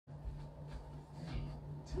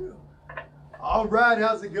2. All right,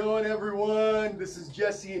 how's it going, everyone? This is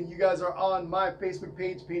Jesse, and you guys are on my Facebook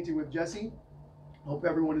page, Painting with Jesse. Hope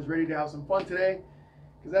everyone is ready to have some fun today,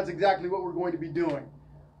 because that's exactly what we're going to be doing.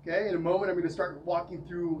 Okay, in a moment, I'm going to start walking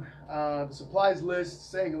through the supplies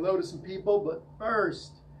list, saying hello to some people, but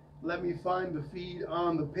first, let me find the feed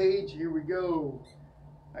on the page. Here we go.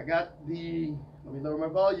 I got let me lower my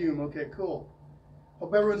volume. Okay, cool.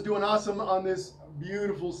 Hope everyone's doing awesome on this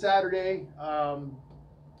beautiful Saturday.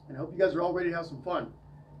 And I hope you guys are all ready to have some fun.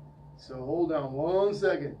 So hold on one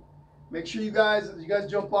second. Make sure you guys, as you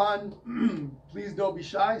guys jump on, please don't be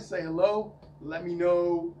shy. Say hello. Let me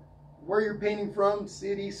know where you're painting from,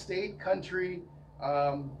 city, state, country,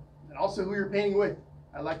 and also who you're painting with.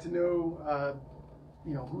 I'd like to know,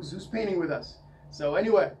 who's painting with us. So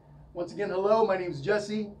anyway, once again, hello. My name is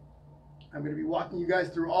Jesse. I'm going to be walking you guys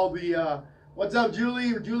through all the. What's up,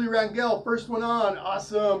 Julie? Or Julie Rangel, first one on,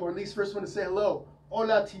 awesome. Or at least first one to say hello.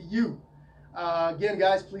 Hola to you. Again,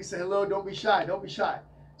 guys, please say hello. Don't be shy. Don't be shy.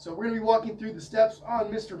 So we're going to be walking through the steps on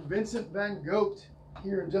Mr. Vincent van Goat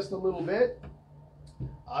here in just a little bit.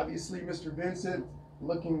 Obviously, Mr. Vincent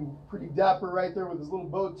looking pretty dapper right there with his little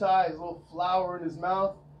bow tie, his little flower in his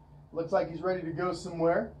mouth. Looks like he's ready to go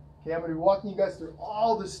somewhere. Okay, I'm going to be walking you guys through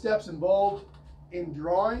all the steps involved in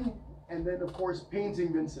drawing and then, of course,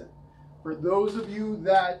 painting Vincent. For those of you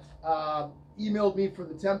that emailed me for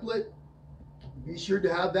the template, be sure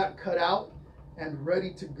to have that cut out and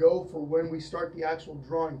ready to go for when we start the actual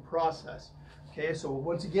drawing process. Okay, so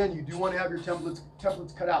once again, you do want to have your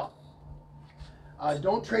templates cut out.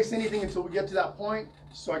 Don't trace anything until we get to that point,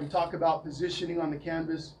 so I can talk about positioning on the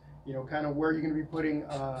canvas, kind of where you're going to be putting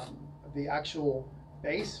the actual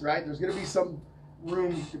base, right? There's going to be some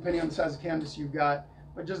room depending on the size of canvas you've got,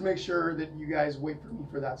 but just make sure that you guys wait for me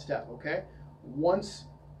for that step, okay? Once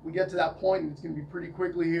we get to that point, and it's going to be pretty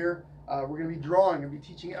quickly here, we're going to be drawing and be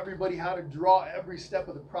teaching everybody how to draw every step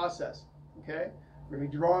of the process, okay? We're going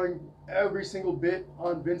to be drawing every single bit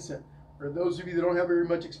on Vincent. For those of you that don't have very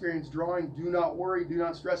much experience drawing, do not worry, do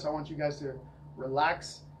not stress. I want you guys to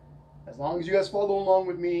relax. As long as you guys follow along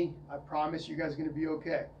with me, I promise you guys are going to be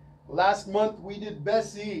okay. Last month, we did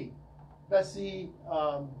Bessie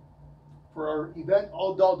for our event,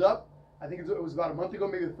 All Dolled Up. I think it was about a month ago,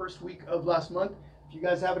 maybe the first week of last month. If you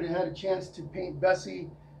guys haven't had a chance to paint the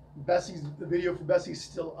video for Bessie's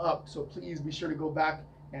still up, so please be sure to go back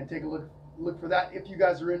and take a look for that if you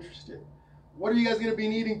guys are interested. What are you guys going to be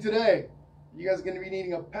needing today? You guys are going to be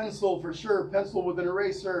needing a pencil for sure, pencil with an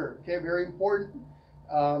eraser, okay, very important.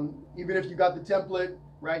 Even if you got the template,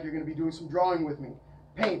 right, you're going to be doing some drawing with me.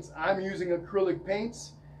 Paints, I'm using acrylic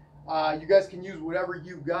paints. You guys can use whatever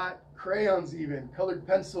you've got, crayons even, colored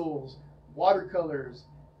pencils, watercolors,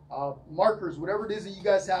 markers, whatever it is that you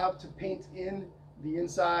guys have to paint in the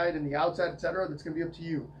inside and the outside, etc. That's going to be up to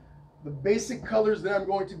you. The basic colors that I'm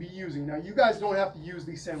going to be using. Now, you guys don't have to use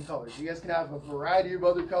these same colors. You guys can have a variety of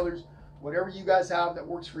other colors. Whatever you guys have that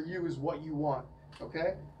works for you is what you want.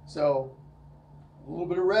 Okay? So, a little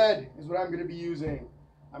bit of red is what I'm going to be using.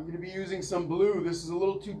 I'm going to be using some blue. This is a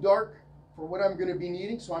little too dark for what I'm going to be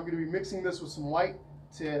needing, so I'm going to be mixing this with some white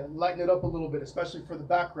to lighten it up a little bit, especially for the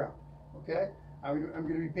background. Okay? I'm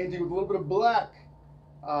going to be painting with a little bit of black,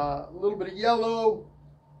 a little bit of yellow,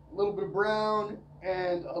 a little bit of brown,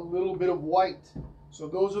 and a little bit of white. So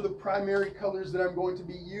those are the primary colors that I'm going to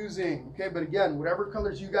be using. Okay, but again, whatever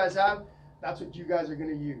colors you guys have, that's what you guys are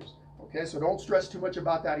going to use. Okay, so don't stress too much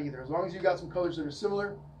about that either. As long as you got some colors that are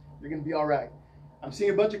similar, you're going to be all right. I'm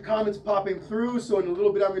seeing a bunch of comments popping through, so in a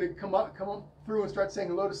little bit I'm going to come up through and start saying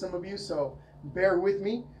hello to some of you, so bear with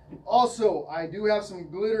me. Also, I do have some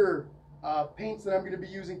glitter paints that I'm going to be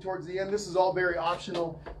using towards the end. This is all very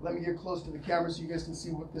optional. Let me get close to the camera so you guys can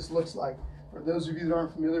see what this looks like. For those of you that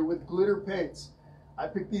aren't familiar with glitter paints, I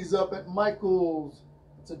picked these up at Michael's.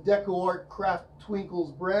 It's a Deco Art Craft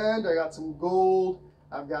Twinkles brand. I got some gold,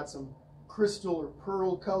 I've got some crystal or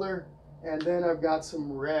pearl color, and then I've got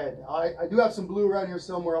some red. I do have some blue around here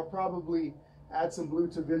somewhere. I'll probably add some blue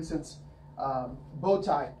to Vincent's bow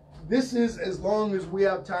tie. This is as long as we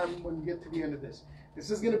have time when we get to the end of this.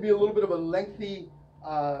 This is going to be a little bit of a lengthy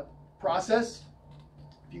process.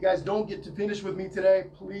 If you guys don't get to finish with me today,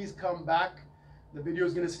 please come back. The video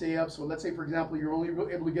is going to stay up. So let's say, for example, you're only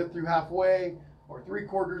able to get through halfway or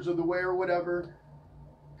 3/4 of the way or whatever.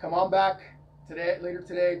 Come on back today, later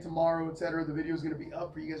today, tomorrow, etc. The video is going to be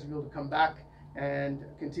up for you guys to be able to come back and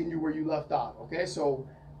continue where you left off. Okay, so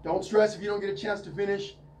don't stress if you don't get a chance to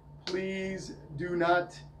finish. Please do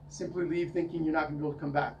not simply leave thinking you're not going to be able to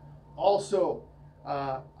come back. Also,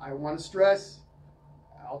 I want to stress,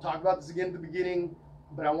 I'll talk about this again at the beginning,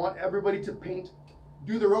 but I want everybody to paint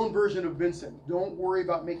do their own version of Vincent. Don't worry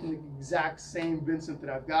about making the exact same Vincent that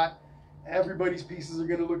I've got. Everybody's pieces are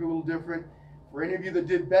going to look a little different. For any of you that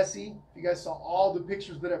did Bessie, if you guys saw all the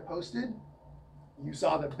pictures that I posted, you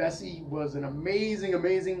saw that Bessie was an amazing,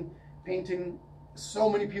 amazing painting. So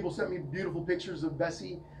many people sent me beautiful pictures of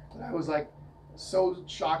Bessie that I was like so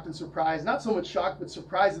shocked and surprised. Not so much shocked, but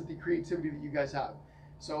surprised at the creativity that you guys have.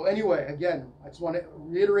 So anyway, again, I just want to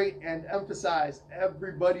reiterate and emphasize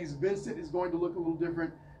everybody's Vincent is going to look a little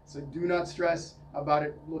different. So do not stress about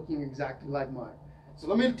it looking exactly like mine. So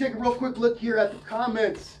let me take a real quick look here at the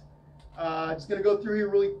comments. Just going to go through here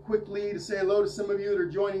really quickly to say hello to some of you that are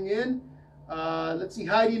joining in. Let's see,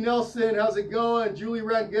 Heidi Nelson, how's it going? Julie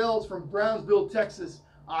Rangels from Brownsville, Texas.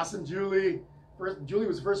 Awesome, Julie. Julie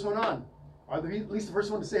was the first one on, or at least the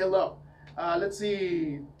first one to say hello. Let's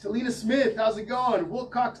see, Talina Smith, how's it going?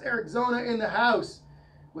 Wilcox, Arizona in the house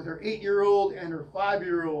with her 8-year-old and her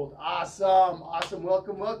 5-year-old. Awesome, awesome,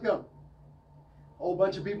 welcome, welcome. A whole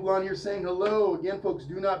bunch of people on here saying hello. Again, folks,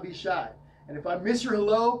 do not be shy. And if I miss your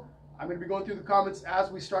hello, I'm going to be going through the comments as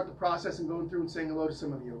we start the process and going through and saying hello to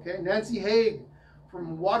some of you, okay? Nancy Haig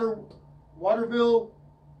from Waterville,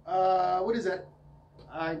 what is that?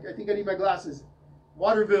 I think I need my glasses.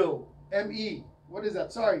 Waterville, ME. What is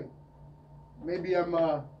that? Sorry. Maybe I'm,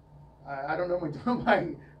 I don't know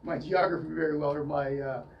my geography very well, or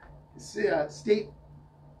my state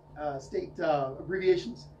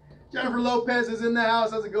abbreviations. Jennifer Lopez is in the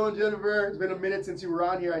house. How's it going, Jennifer? It's been a minute since you were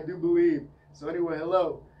on here, I do believe. So anyway,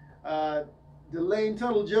 hello. Delane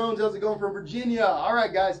Tuttle Jones, how's it going from Virginia? All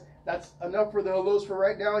right, guys, that's enough for the hellos for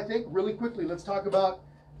right now, I think. Really quickly, let's talk about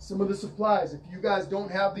some of the supplies. If you guys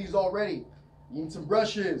don't have these already, you need some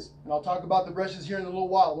brushes, and I'll talk about the brushes here in a little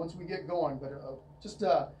while once we get going. But just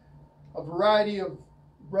a variety of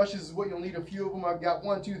brushes is what you'll need. A few of them. I've got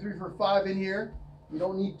 1, 2, 3, 4, 5 in here. You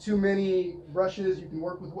don't need too many brushes. You can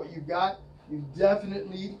work with what you've got. You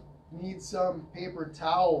definitely need some paper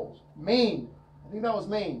towels. Maine. I think that was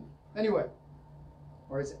Maine. Anyway,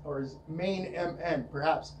 or is Maine MN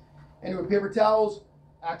perhaps. Anyway, paper towels.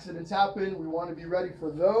 Accidents happen. We want to be ready for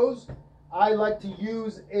those. I like to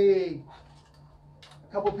use a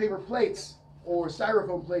couple paper plates, or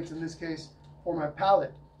styrofoam plates in this case, for my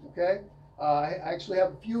palette. Okay, I actually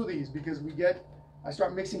have a few of these because I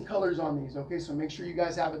start mixing colors on these. Okay, so make sure you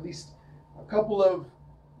guys have at least a couple of,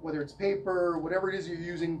 whether it's paper, whatever it is you're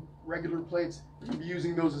using, regular plates, you're going to be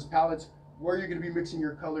using those as palettes where you're going to be mixing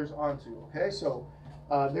your colors onto. Okay, so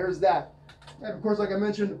there's that. And of course, like I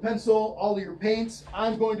mentioned, the pencil, all of your paints.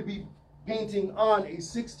 I'm going to be painting on a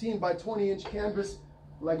 16 by 20 inch canvas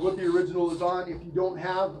like what the original is on. If you don't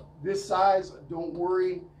have this size, don't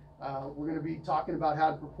worry. We're going to be talking about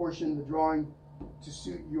how to proportion the drawing to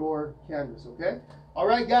suit your canvas, okay? All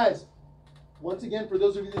right, guys. Once again, for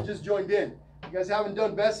those of you that just joined in, if you guys haven't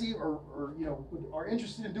done Bessie or you know, are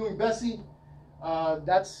interested in doing Bessie,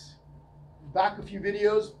 that's back a few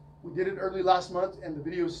videos. We did it early last month, and the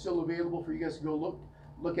video is still available for you guys to go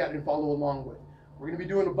look at and follow along with. We're going to be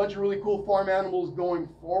doing a bunch of really cool farm animals going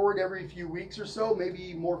forward every few weeks or so,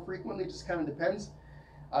 maybe more frequently, just kind of depends.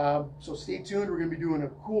 So stay tuned. We're going to be doing a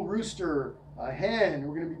cool rooster, a hen.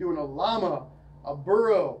 We're going to be doing a llama, a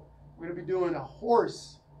burro. We're going to be doing a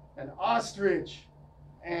horse, an ostrich,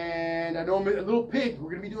 and I know a little pig.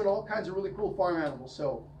 We're going to be doing all kinds of really cool farm animals.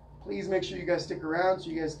 So please make sure you guys stick around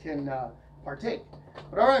so you guys can partake.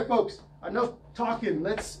 But all right, folks, enough talking.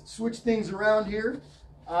 Let's switch things around here.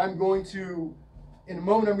 I'm going to, in a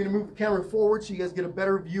moment, I'm going to move the camera forward so you guys get a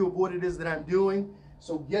better view of what it is that I'm doing.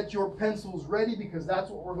 So get your pencils ready because that's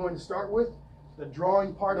what we're going to start with, the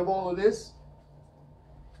drawing part of all of this.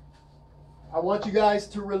 I want you guys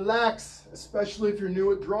to relax, especially if you're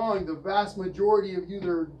new at drawing. The vast majority of you that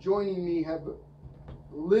are joining me have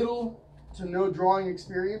little to no drawing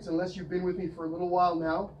experience unless you've been with me for a little while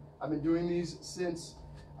now. I've been doing these since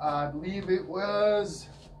I believe it was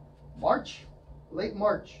March, late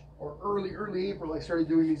March or early April I started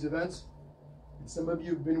doing these events. And some of you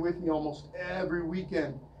have been with me almost every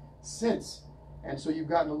weekend since. And so you've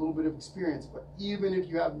gotten a little bit of experience. But even if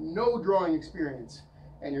you have no drawing experience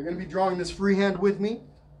and you're going to be drawing this freehand with me,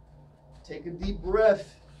 take a deep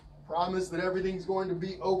breath. Promise that everything's going to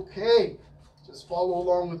be okay. Just follow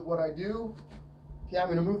along with what I do. Okay, I'm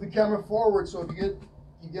going to move the camera forward so if you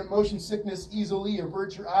get motion sickness easily,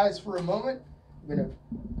 avert your eyes for a moment. I'm going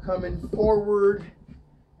to come in forward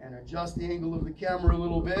and adjust the angle of the camera a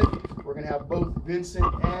little bit. We're going to have both Vincent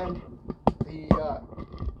and the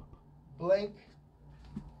blank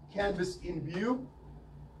canvas in view.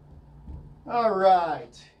 All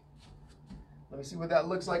right. Let me see what that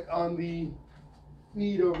looks like on the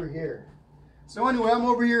feed over here. So anyway, I'm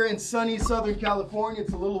over here in sunny Southern California.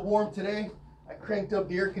 It's a little warm today. I cranked up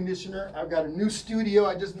the air conditioner. I've got a new studio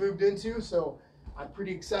I just moved into, so I'm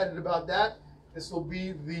pretty excited about that. This will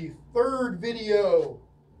be the third video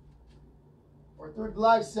or third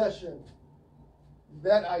live session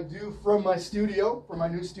that I do from my studio, from my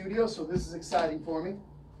new studio. So this is exciting for me.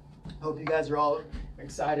 Hope you guys are all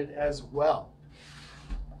excited as well.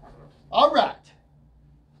 All right.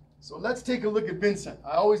 So let's take a look at Vincent.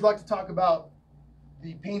 I always like to talk about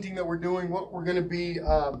the painting that we're doing, what we're going to be.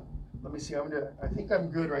 Let me see. I think I'm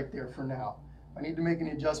good right there for now. If I need to make any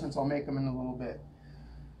adjustments, I'll make them in a little bit.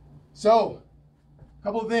 So, a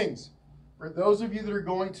couple of things. For those of you that are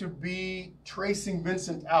going to be tracing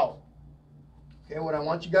Vincent out, okay, what I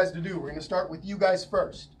want you guys to do, we're going to start with you guys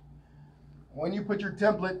first. When you put your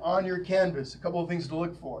template on your canvas, a couple of things to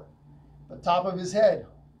look for. The top of his head,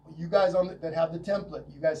 you guys that have the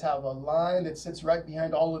template, you guys have a line that sits right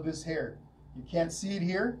behind all of his hair. You can't see it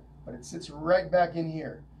here, but it sits right back in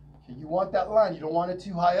here. Okay, you want that line. You don't want it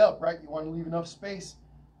too high up, right? You want to leave enough space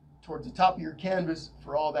towards the top of your canvas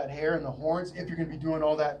for all that hair and the horns, if you're going to be doing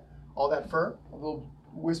all that fur, little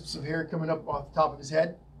wisps of hair coming up off the top of his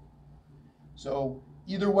head. So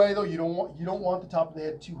either way, though, you don't want the top of the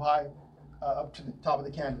head too high up to the top of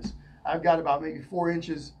the canvas. I've got about maybe 4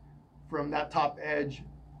 inches from that top edge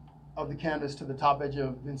of the canvas to the top edge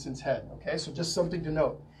of Vincent's head. Okay, so just something to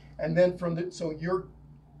note. And then so your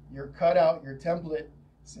cutout, your template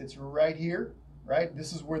sits right here, right?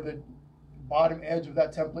 This is where the bottom edge of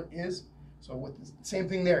that template is. So with the same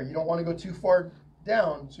thing there, you don't want to go too far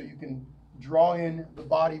down so you can draw in the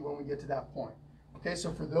body when we get to that point. Okay,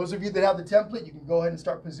 so for those of you that have the template, you can go ahead and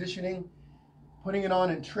start positioning, putting it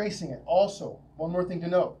on and tracing it. Also, one more thing to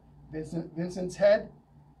note, Vincent's head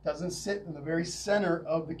doesn't sit in the very center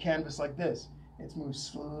of the canvas like this. It's moved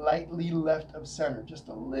slightly left of center, just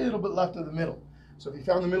a little bit left of the middle. So if you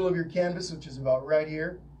found the middle of your canvas, which is about right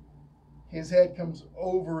here, his head comes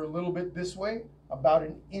over a little bit this way, about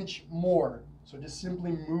 1 inch more. So just simply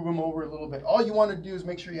move him over a little bit. All you want to do is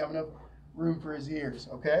make sure you have enough room for his ears,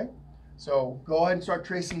 okay? So go ahead and start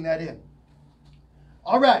tracing that in.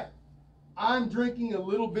 All right, I'm drinking a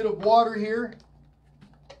little bit of water here.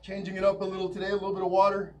 Changing it up a little today, a little bit of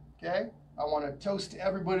water, okay? I want to toast to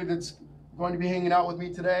everybody that's going to be hanging out with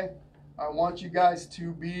me today. I want you guys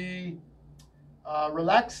to be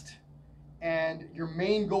relaxed, and your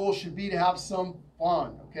main goal should be to have some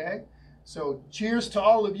fun, okay? So cheers to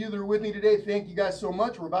all of you that are with me today. Thank you guys so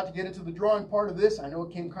much. We're about to get into the drawing part of this. I know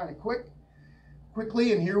it came kind of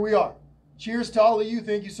quickly, and here we are. Cheers to all of you.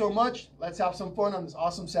 Thank you so much. Let's have some fun on this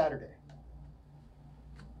awesome Saturday.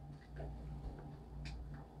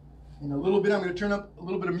 In a little bit, I'm going to turn up a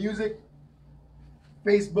little bit of music,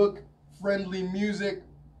 Facebook friendly music,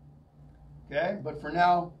 okay? But for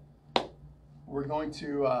now, we're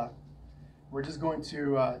just going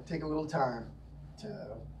to take a little time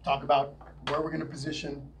to talk about where we're going to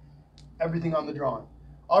position everything on the drawing.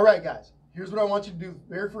 All right, guys, here's what I want you to do.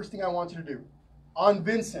 Very first thing I want you to do. On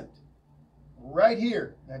Vincent, right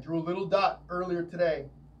here, and I drew a little dot earlier today.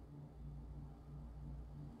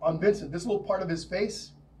 On Vincent, this little part of his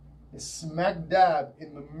face is smack dab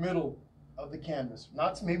in the middle of the canvas.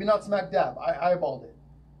 Maybe not smack dab, I eyeballed it.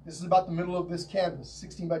 This is about the middle of this canvas,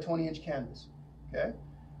 16 by 20 inch canvas, okay?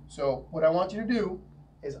 So what I want you to do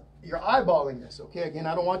is, you're eyeballing this, okay? Again,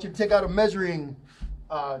 I don't want you to take out a measuring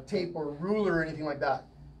tape or ruler or anything like that.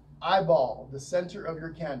 Eyeball the center of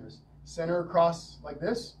your canvas. Center across like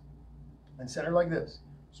this, and center like this.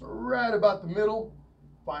 So right about the middle,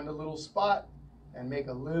 find a little spot and make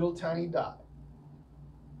a little tiny dot.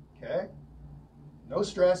 Okay? No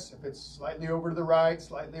stress. If it's slightly over to the right,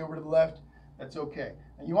 slightly over to the left, that's okay.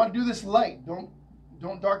 And you want to do this light. Don't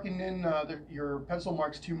darken in your pencil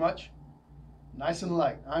marks too much. Nice and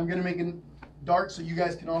light. I'm going to make it dark so you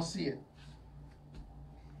guys can all see it.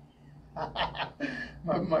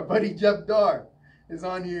 my buddy Jeff Dar is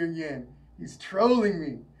on here again. He's trolling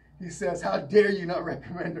me. He says, "How dare you not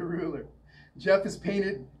recommend a ruler?" Jeff has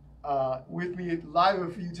painted with me live a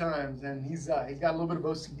few times, and he's got a little bit of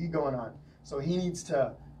OCD going on, so he needs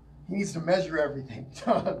to measure everything.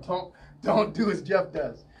 Don't do as Jeff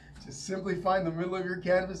does. Just simply find the middle of your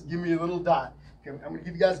canvas, give me a little dot. Okay, I'm going to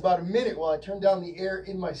give you guys about a minute while I turn down the air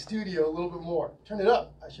in my studio a little bit more. Turn it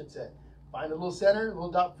up, I should say. Find a little center, a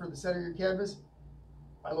little dot for the center of your canvas.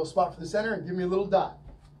 Find a little spot for the center and give me a little dot.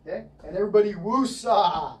 Okay, and everybody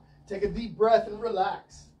woosah! Take a deep breath and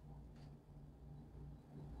relax.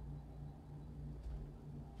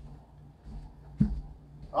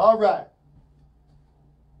 All right,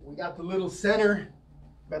 we got the little center.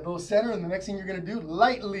 And the next thing you're going to do,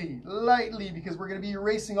 lightly, because we're going to be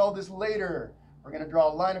erasing all this later. We're going to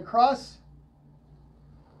draw a line across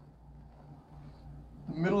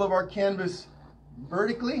the middle of our canvas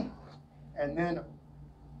vertically, and then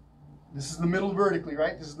this is the middle vertically,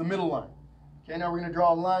 right? This is the middle line. Okay, now we're going to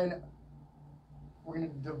draw a line. We're going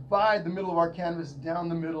to divide the middle of our canvas down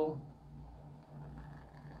the middle,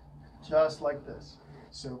 just like this.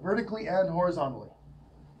 So vertically and horizontally.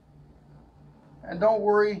 And don't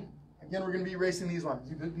worry, again, we're going to be erasing these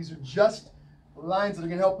lines. These are just lines that are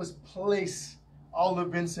going to help us place all of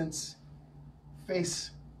Vincent's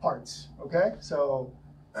face parts, okay? So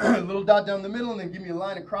a little dot down the middle, and then give me a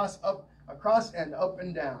line across, and up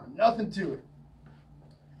and down. Nothing to it.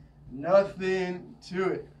 Nothing to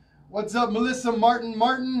it. What's up, Melissa Martin?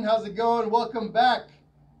 Martin, how's it going? Welcome back.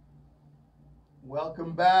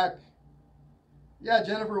 Welcome back. Yeah,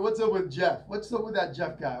 Jennifer, what's up with Jeff? What's up with that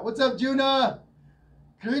Jeff guy? What's up, Juna?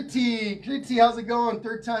 Kriti, how's it going?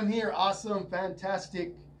 Third time here. Awesome,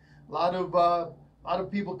 fantastic. A lot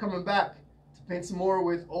of people coming back to paint some more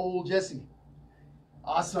with old Jesse.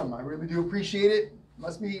 Awesome, I really do appreciate it.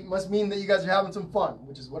 Must mean that you guys are having some fun,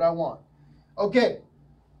 which is what I want. Okay,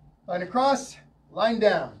 line across, line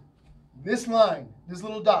down. This line, this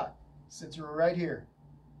little dot, sits right here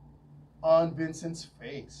on Vincent's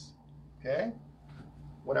face. Okay?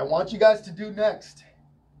 What I want you guys to do next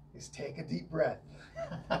is take a deep breath.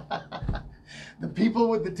 The people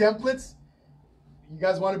with the templates, you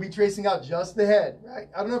guys want to be tracing out just the head, right?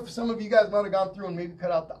 I don't know if some of you guys might have gone through and maybe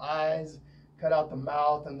cut out the eyes, cut out the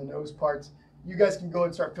mouth and the nose parts. You guys can go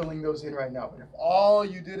and start filling those in right now. But if all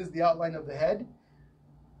you did is the outline of the head,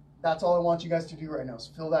 that's all I want you guys to do right now, is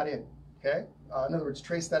fill that in, okay? In other words,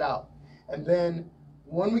 trace that out. And then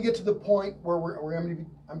when we get to the point where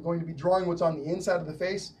I'm going to be drawing what's on the inside of the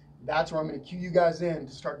face, that's where I'm going to cue you guys in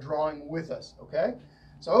to start drawing with us, okay?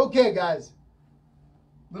 So, okay, guys,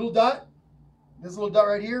 little dot. This little dot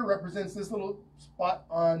right here represents this little spot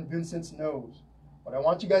on Vincent's nose. What I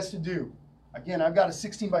want you guys to do, again, I've got a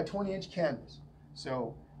 16 by 20 inch canvas.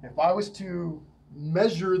 So if I was to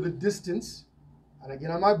measure the distance, and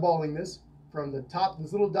again, I'm eyeballing this, from the top,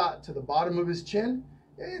 this little dot, to the bottom of his chin,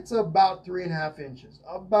 it's about 3.5 inches,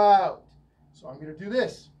 about. So I'm going to do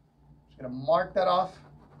this. I'm just going to mark that off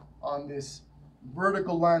on this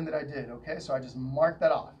vertical line that I did, okay? So I just mark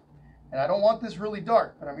that off. And I don't want this really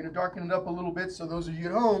dark, but I'm going to darken it up a little bit so those of you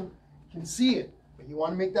at home can see it. But you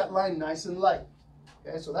want to make that line nice and light.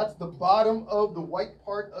 Okay, so that's the bottom of the white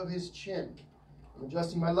part of his chin. I'm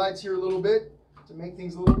adjusting my lights here a little bit to make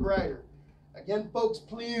things a little brighter. Again, folks,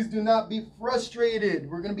 please do not be frustrated.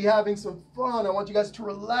 We're going to be having some fun. I want you guys to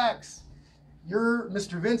relax. Your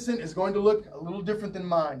Mr. Vincent is going to look a little different than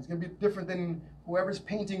mine. It's going to be different than whoever's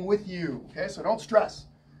painting with you. Okay, so don't stress.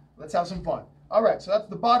 Let's have some fun. All right, so that's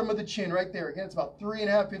the bottom of the chin right there. Again, it's about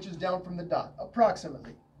 3.5 inches down from the dot,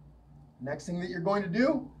 approximately. Next thing that you're going to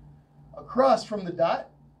do, across from the dot,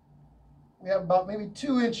 we have about maybe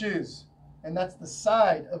 2 inches, and that's the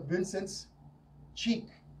side of Vincent's cheek.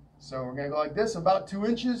 So we're going to go like this, about 2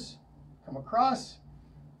 inches, come across,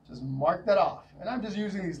 just mark that off. And I'm just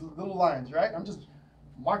using these little lines, right? I'm just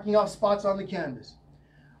marking off spots on the canvas.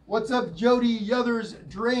 What's up, Jody Yothers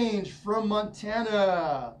Drange from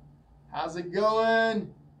Montana? How's it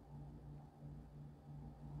going?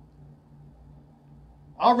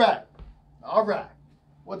 All right, all right.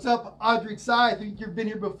 What's up, Audrey Tsai? I think you've been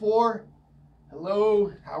here before.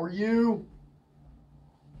 Hello, how are you?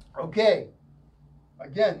 Okay.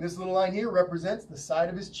 Again, this little line here represents the side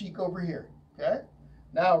of his cheek over here, okay?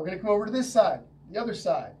 Now we're going to come over to this side, the other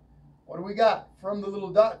side. What do we got? From the little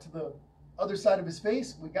dot to the other side of his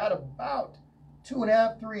face, we got about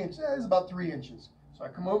 2.5, 3 inches. That is about 3 inches. So I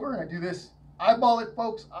come over and I do this. Eyeball it,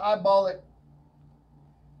 folks, eyeball it.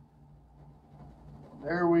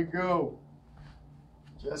 There we go.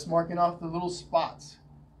 Just marking off the little spots,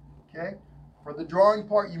 okay? For the drawing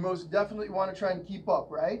part, you most definitely want to try and keep up,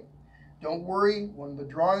 right? Don't worry, when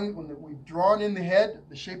we've drawn in the head,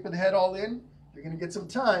 the shape of the head all in, you're going to get some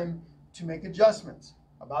time to make adjustments.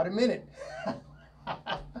 About a minute.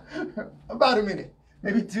 About a minute,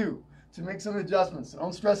 maybe 2, to make some adjustments. So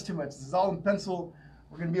don't stress too much. This is all in pencil.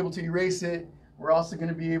 We're going to be able to erase it. We're also going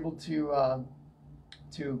to be able to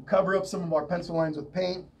cover up some of our pencil lines with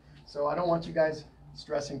paint. So I don't want you guys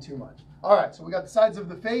stressing too much. All right, so we got the sides of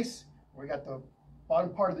the face. We got the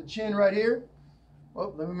bottom part of the chin right here.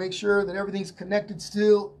 Well, let me make sure that everything's connected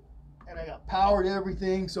still, and I got power to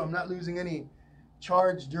everything, so I'm not losing any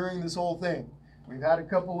charge during this whole thing. We've had a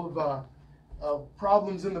couple of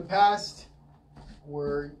problems in the past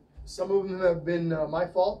where some of them have been my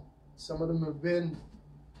fault. Some of them have been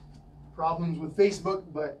problems with Facebook,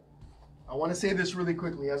 but I want to say this really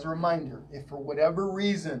quickly as a reminder. If for whatever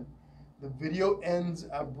reason the video ends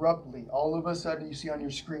abruptly. All of a sudden you see on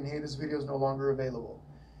your screen, hey, this video is no longer available.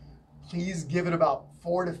 Please give it about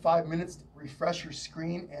 4 to 5 minutes to refresh your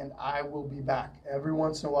screen, and I will be back. Every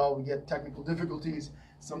once in a while we get technical difficulties.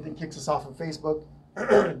 Something kicks us off of Facebook,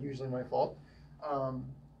 usually my fault.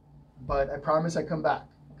 But I promise I come back.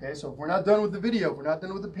 Okay, so if we're not done with the video, if we're not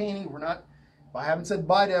done with the painting, if I haven't said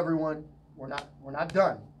bye to everyone, we're not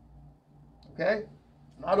done. Okay?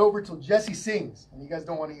 Not over till Jesse sings, and you guys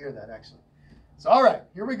don't want to hear that, actually. So, all right,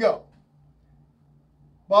 here we go.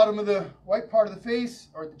 Bottom of the white part of the face,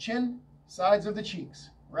 or the chin, sides of the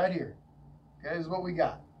cheeks, right here. Okay, this is what we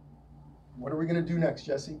got. What are we going to do next,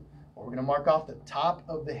 Jesse? Well, we're going to mark off the top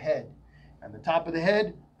of the head. And the top of the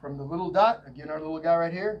head, from the little dot, again, our little guy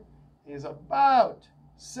right here, is about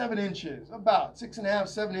 7 inches, about 6.5,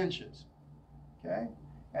 7 inches. Okay?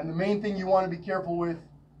 And the main thing you want to be careful with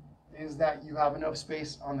is that you have enough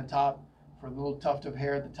space on the top for the little tuft of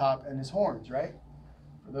hair at the top and his horns, right?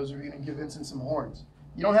 For those of you who are going to give Vincent some horns.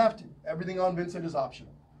 You don't have to. Everything on Vincent is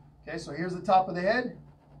optional. Okay, so here's the top of the head.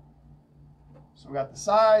 So we got the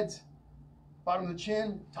sides, bottom of the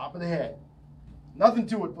chin, top of the head. Nothing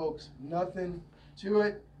to it, folks. Nothing to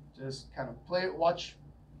it. Just kind of play it, watch,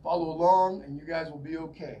 follow along, and you guys will be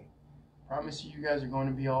okay. Promise you guys are going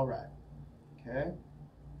to be all right. Okay?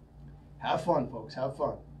 Have fun, folks. Have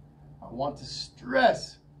fun. I want to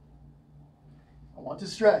stress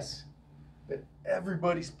that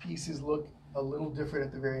everybody's pieces look a little different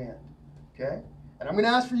at the very end. Okay? And I'm going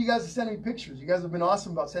to ask for you guys to send me pictures. You guys have been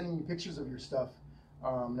awesome about sending me pictures of your stuff.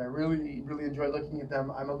 And I really, really enjoy looking at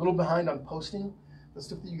them. I'm a little behind on posting the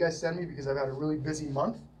stuff that you guys send me because I've had a really busy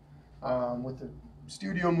month with the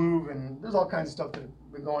studio move, and there's all kinds of stuff that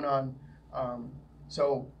have been going on.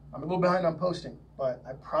 So I'm a little behind on posting, but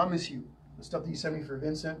I promise you, the stuff that you send me for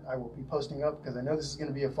Vincent, I will be posting up because I know this is going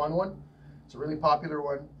to be a fun one. It's a really popular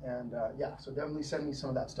one, and yeah, so definitely send me some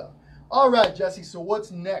of that stuff. All right, Jesse, so what's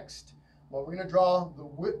next? Well, we're going to draw the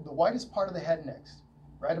whitest part of the head next,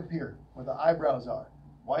 right up here where the eyebrows are.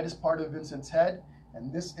 Whitest part of Vincent's head,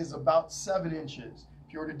 and this is about 7 inches.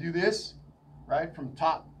 If you were to do this, right,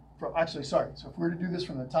 so if we were to do this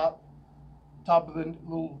from the top of the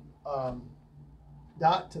little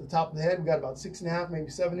dot to the top of the head, we got about 6.5, maybe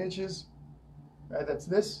 7 inches. Right, that's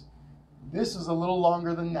this. This is a little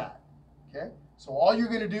longer than that. Okay, so all you're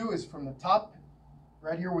going to do is from the top,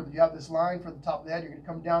 right here where you have this line for the top of the head, you're going to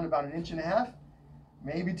come down about 1.5 inches,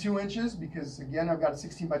 maybe 2 inches, because again, I've got a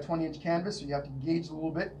 16 by 20 inch canvas, so you have to gauge a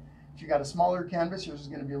little bit. If you've got a smaller canvas, yours is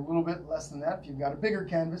going to be a little bit less than that. If you've got a bigger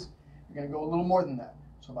canvas, you're going to go a little more than that.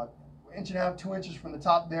 So about 1.5 inches, 2 inches from the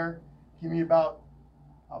top there, give me about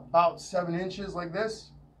 7 inches like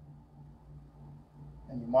this.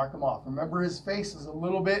 And you mark them off. Remember, his face is a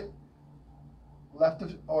little bit left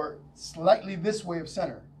of, or slightly this way of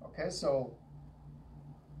center. Okay, so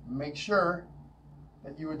make sure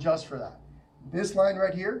that you adjust for that. This line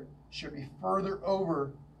right here should be further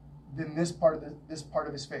over than this part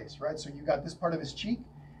of his face, right? So you got this part of his cheek.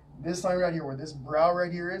 This line right here, where this brow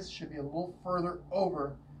right here is, should be a little further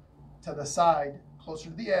over to the side, closer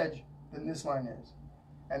to the edge, than this line is.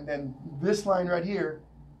 And then this line right here,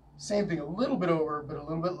 same thing, a little bit over, but a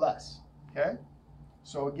little bit less, okay?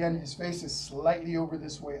 So again, his face is slightly over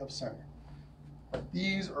this way of center. But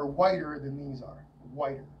these are whiter than these are,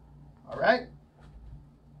 whiter, all right?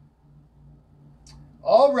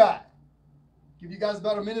 All right, give you guys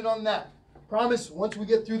about a minute on that. Promise, once we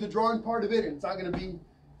get through the drawing part of it, and it's going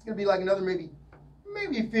to be like another maybe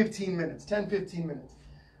 15 minutes, 10, 15 minutes.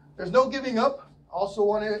 There's no giving up. Also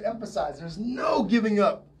want to emphasize, there's no giving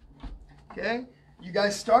up, okay? You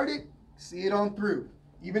guys start it, see it on through.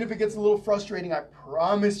 Even if it gets a little frustrating, I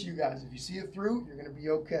promise you guys, if you see it through, you're going to be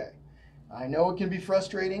okay. I know it can be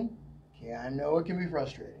frustrating. Okay, I know it can be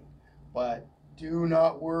frustrating. But do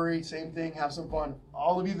not worry. Same thing, have some fun.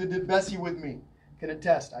 All of you that did Bessie with me can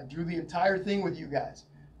attest. I drew the entire thing with you guys,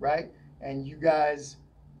 right? And you guys,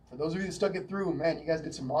 for those of you that stuck it through, man, you guys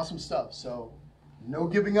did some awesome stuff. So no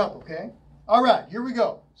giving up, okay? All right, here we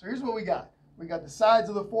go. So here's what we got. We got the sides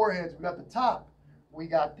of the foreheads. We got the top. We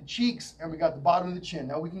got the cheeks, and we got the bottom of the chin.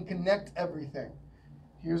 Now we can connect everything.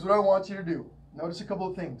 Here's what I want you to do. Notice a couple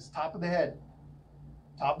of things. Top of the head.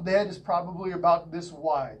 Top of the head is probably about this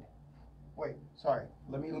wide. Wait, sorry.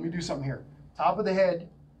 Let me do something here. Top of the head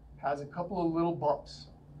has a couple of little bumps.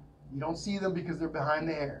 You don't see them because they're behind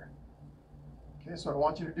the hair. Okay, so what I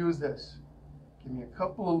want you to do is this. Give me a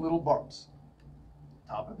couple of little bumps.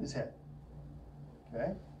 Top of his head.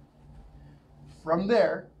 Okay? From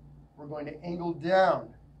there, we're going to angle down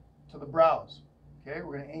to the brows. Okay,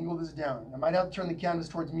 we're going to angle this down. I might have to turn the canvas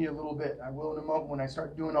towards me a little bit. I will in a moment when I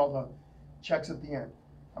start doing all the checks at the end.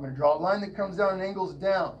 I'm going to draw a line that comes down and angles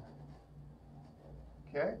down.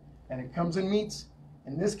 Okay? And it comes and meets.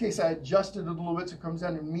 In this case, I adjusted it a little bit so it comes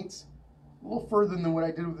down and meets a little further than what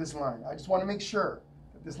I did with this line. I just want to make sure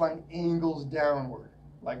that this line angles downward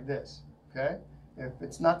like this. Okay? If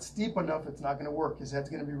it's not steep enough, it's not going to work. His head's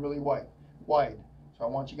going to be really wide. So I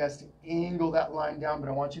want you guys to angle that line down, but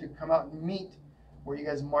I want you to come out and meet where you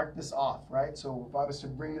guys mark this off, right? So if I was to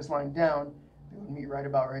bring this line down, it would meet right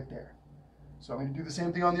about right there. So I'm going to do the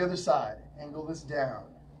same thing on the other side. Angle this down.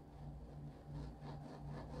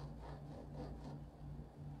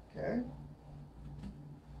 Okay?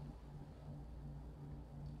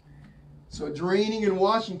 So it's raining in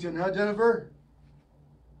Washington, huh, Jennifer?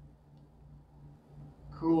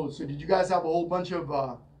 Cool. So did you guys have a whole bunch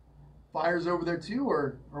of fires over there too,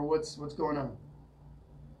 or what's going on?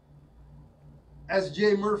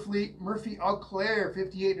 SJ Murphy Eau Claire,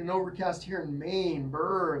 58 and overcast here in Maine.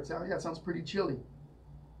 Brr, yeah, it sounds pretty chilly.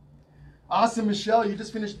 Awesome, Michelle. You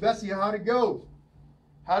just finished Bessie. How'd it go?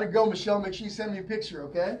 How'd it go, Michelle? Make sure you send me a picture,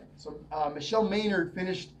 okay? So Michelle Maynard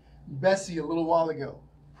finished Bessie a little while ago.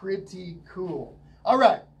 Pretty cool. All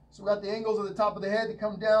right, so we got the angles at the top of the head that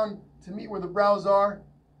come down to meet where the brows are.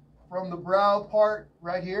 From the brow part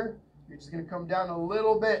right here, you're just going to come down a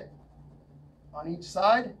little bit on each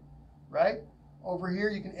side, right? Over here,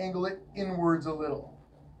 you can angle it inwards a little.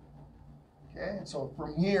 Okay, and so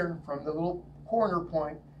from here, from the little corner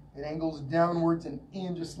point, it angles downwards and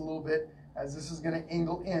in just a little bit, as this is going to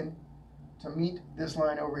angle in to meet this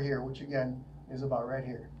line over here, which again is about right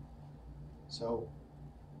here. So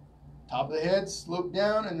top of the head, slope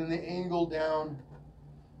down, and then they angle downwards.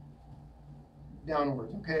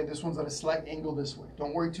 Okay, this one's at a slight angle this way.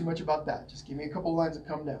 Don't worry too much about that. Just give me a couple lines that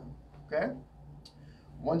come down. Okay?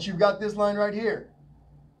 Once you've got this line right here,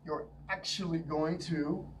 you're actually going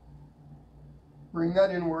to bring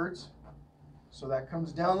that inwards. So that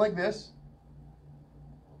comes down like this.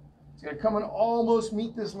 It's going to come and almost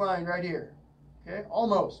meet this line right here. Okay?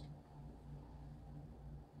 Almost.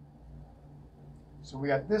 So we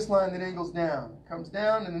got this line that angles down. It comes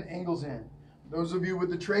down and then angles in. Those of you with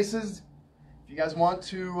the traces, if you guys want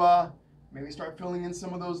to maybe start filling in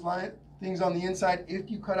some of those things on the inside, if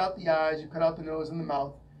you cut out the eyes, you cut out the nose and the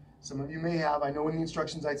mouth, some of you may have. I know in the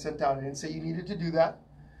instructions I sent out, I didn't say you needed to do that.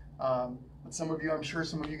 But some of you, I'm sure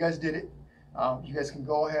some of you guys did it. You guys can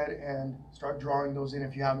go ahead and start drawing those in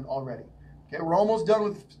if you haven't already. Okay, we're almost done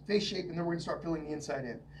with face shape, and then we're going to start filling the inside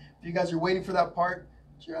in. If you guys are waiting for that part,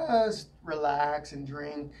 just relax and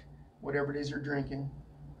drink whatever it is you're drinking.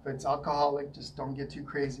 If it's alcoholic, just don't get too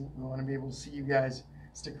crazy. We want to be able to see you guys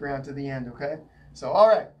stick around to the end, okay? So, all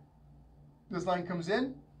right. This line comes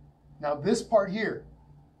in. Now, this part here,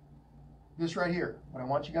 this right here, what I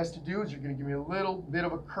want you guys to do is you're going to give me a little bit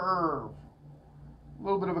of a curve. A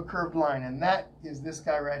little bit of a curved line, and that is this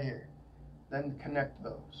guy right here. Then connect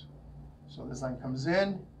those. So this line comes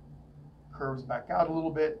in, curves back out a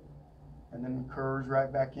little bit, and then curves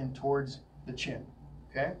right back in towards the chin.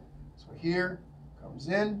 Okay? So here, comes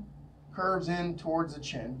in, curves in towards the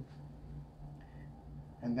chin,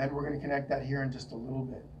 and then we're going to connect that here in just a little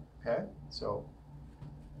bit. Okay? So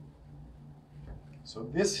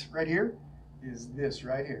this right here is this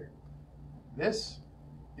right here. This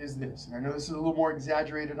is this. And I know this is a little more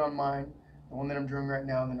exaggerated on mine, the one that I'm doing right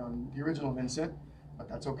now, than on the original Vincent, but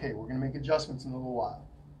that's okay. We're going to make adjustments in a little while.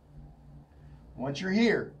 Once you're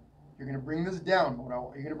here, you're going to bring this down.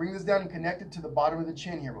 You're going to bring this down and connect it to the bottom of the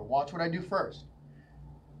chin here, but watch what I do first.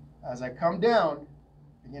 As I come down,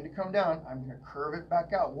 begin to come down, I'm going to curve it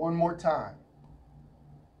back out one more time.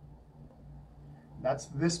 That's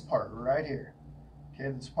this part right here.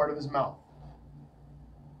 Okay, that's part of his mouth.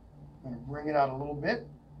 I'm going to bring it out a little bit,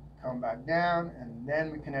 come back down, and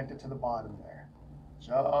then we connect it to the bottom there.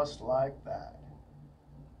 Just like that.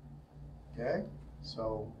 Okay,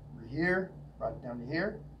 so we're here, brought it down to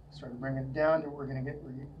here, started bringing it down, and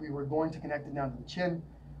we were going to connect it down to the chin,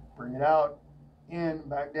 bring it out, in,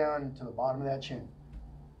 back down to the bottom of that chin.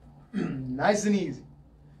 Nice and easy.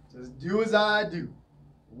 Just do as I do.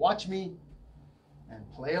 Watch me and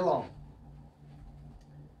play along.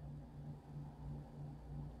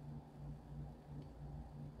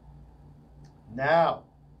 Now,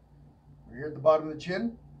 we're here at the bottom of the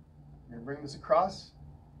chin. We're going to bring this across.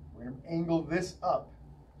 We're going to angle this up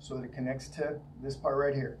so that it connects to this part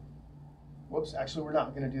right here. Whoops, actually we're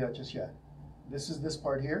not going to do that just yet. This is this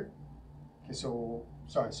part here. Okay, so,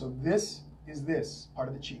 sorry, so this is this part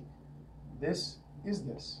of the cheek. This is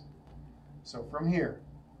this. So from here,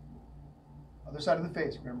 other side of the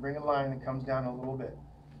face, we're going to bring a line that comes down a little bit.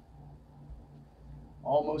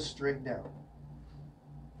 Almost straight down.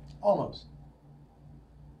 Almost.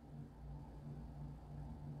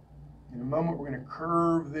 In a moment, we're going to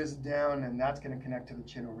curve this down, and that's going to connect to the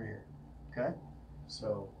chin over here. Okay?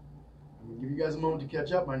 So I'm going to give you guys a moment to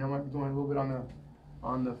catch up. I know I might be going a little bit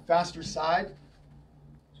on the faster side.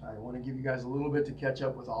 So I want to give you guys a little bit to catch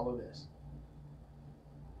up with all of this.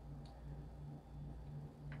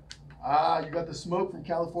 Ah, you got the smoke from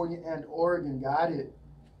California and Oregon. Got it.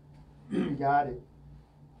 Got it.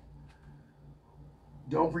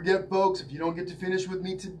 Don't forget, folks, if you don't get to finish with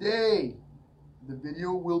me today, the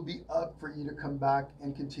video will be up for you to come back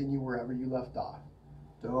and continue wherever you left off.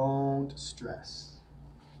 Don't stress.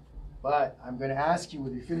 But I'm going to ask you,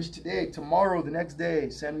 whether you finish today, tomorrow, the next day,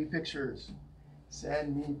 send me pictures.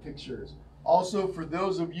 Send me pictures. Also, for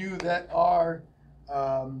those of you that are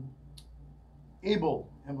able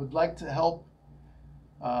and would like to help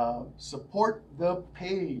support the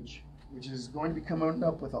page, which is going to be coming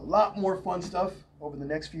up with a lot more fun stuff over the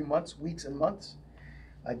next few months, weeks and months.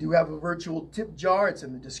 I do have a virtual tip jar. It's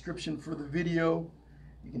in the description for the video.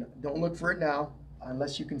 Don't look for it now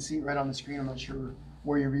unless you can see it right on the screen. I'm not sure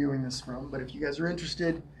where you're viewing this from, but if you guys are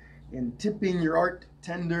interested in tipping your art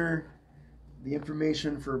tender, the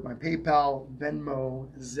information for my PayPal, Venmo,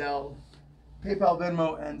 Zelle,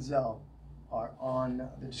 and Zelle are on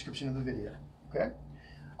the description of the video. Okay?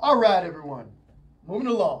 All right, everyone. Moving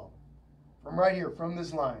along from right here, from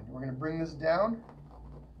this line. We're going to bring this down,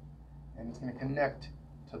 and it's going to connect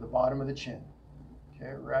to the bottom of the chin.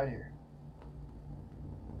 Okay, right here.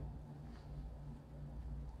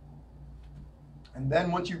 And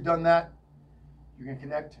then once you've done that, you can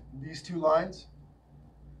connect these two lines,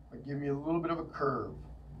 but give me a little bit of a curve.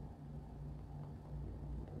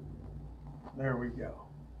 There we go.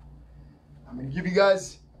 I'm going to give you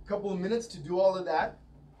guys a couple of minutes to do all of that.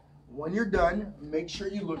 When you're done, make sure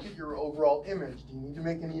you look at your overall image. Do you need to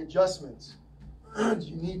make any adjustments? Do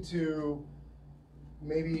you need to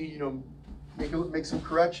maybe, make some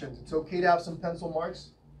corrections? It's okay to have some pencil marks.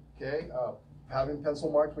 Okay, having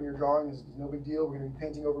pencil marks when you're drawing is no big deal. We're going to be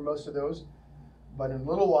painting over most of those. But in a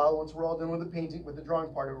little while, once we're all done with the painting, with the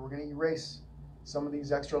drawing part of it, we're going to erase some of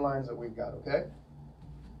these extra lines that we've got, okay?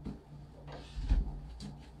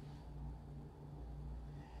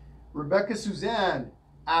 Rebecca Suzanne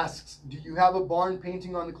asks, do you have a barn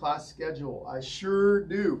painting on the class schedule? I sure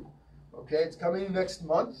do. Okay, it's coming next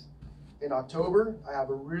month in October. I have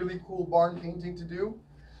a really cool barn painting to do.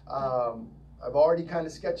 I've already kind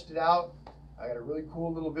of sketched it out. I got a really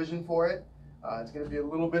cool little vision for it. It's going to be a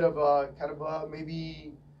little bit of a kind of a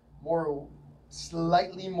maybe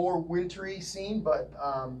slightly more wintry scene, but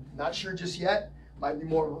not sure just yet. Might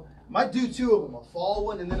do two of them, a fall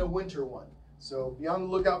one and then a winter one. So be on the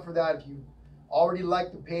lookout for that. If you already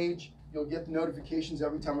like the page, you'll get the notifications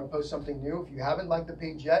every time I post something new. If you haven't liked the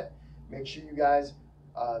page yet, make sure you guys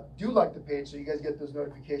do like the page so you guys get those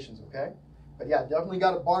notifications, okay? But yeah, definitely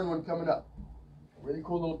got a barn one coming up. A really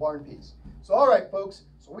cool little barn piece. So all right, folks,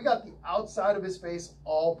 so we got the outside of his face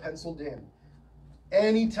all penciled in.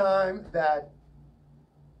 Anytime that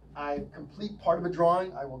I complete part of a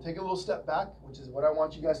drawing, I will take a little step back, which is what I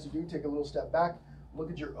want you guys to do. Take a little step back,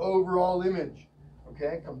 look at your overall image,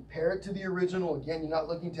 okay? Compare it to the original. Again, you're not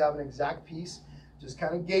looking to have an exact piece. Just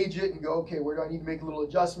kind of gauge it and go, okay, where do I need to make little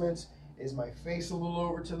adjustments? Is my face a little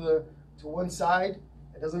over to one side?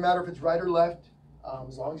 It doesn't matter if it's right or left,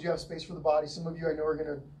 as long as you have space for the body. Some of you I know are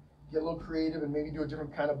gonna get a little creative and maybe do a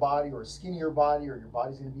different kind of body or a skinnier body, or your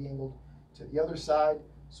body's gonna be angled to the other side.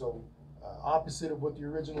 So opposite of what the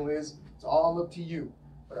original is. It's all up to you.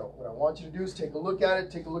 But what I want you to do is take a look at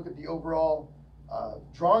it, take a look at the overall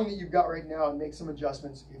drawing that you've got right now, and make some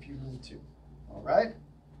adjustments if you need to. All right?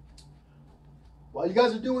 While you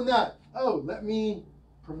guys are doing that, let me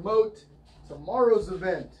promote tomorrow's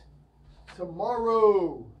event.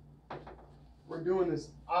 Tomorrow, we're doing this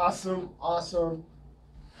awesome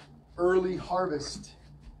early harvest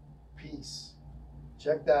piece.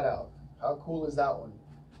 Check that out. How cool is that one?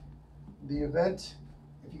 The event,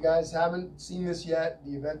 if you guys haven't seen this yet,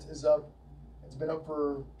 the event is up. It's been up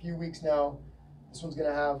for a few weeks now. This one's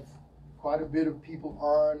gonna have quite a bit of people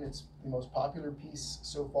on. It's the most popular piece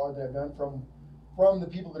so far that I've done from the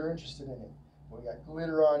people that are interested in it. We got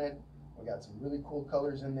glitter on it. We got some really cool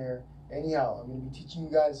colors in there. Anyhow, I'm going to be teaching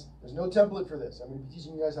you guys, there's no template for this. I'm going to be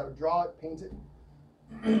teaching you guys how to draw it, paint it.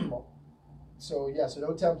 So yeah, so no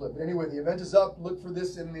template. But anyway, the event is up. Look for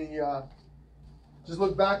this in the, just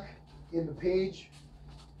look back in the page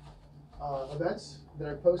events that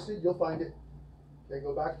I posted. You'll find it. Okay,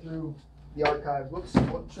 go back through the archive. Whoops,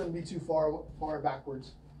 shouldn't be too far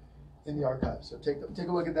backwards in the archive. So take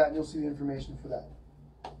a look at that and you'll see the information for that.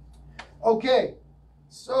 Okay,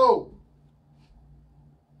 so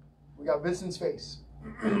we got Vincent's face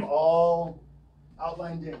all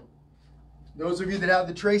outlined in. those of you that have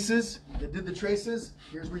the traces, that did the traces,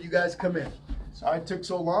 here's where you guys come in. Sorry it took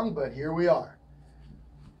so long, but here we are.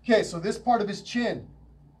 Okay, so this part of his chin.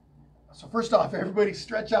 So first off, everybody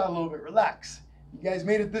stretch out a little bit, relax. You guys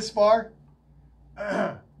made it this far.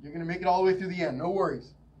 You're gonna make it all the way through the end, no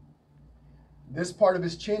worries. This part of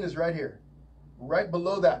his chin is right here, right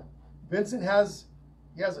below that. Vincent he has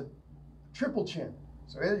a triple chin.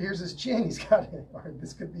 So here's his chin, he's got it, or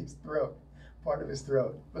this could be his throat, part of his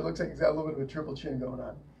throat. But it looks like he's got a little bit of a triple chin going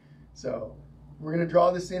on. So we're gonna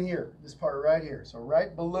draw this in here, this part right here. So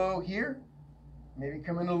right below here, maybe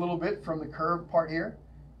come in a little bit from the curved part here.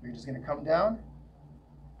 You're just gonna come down,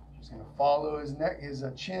 just gonna follow his neck, his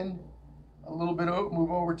chin a little bit, move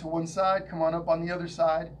over to one side, come on up on the other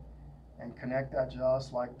side, and connect that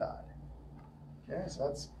just like that. Okay, so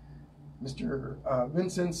that's Mr.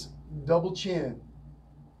 Vincent's double chin.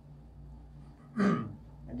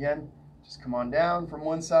 Again, just come on down from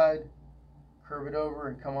one side, curve it over,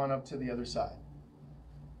 and come on up to the other side.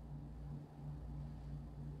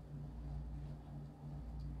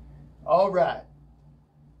 All right.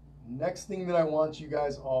 Next thing that I want you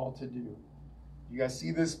guys all to do. You guys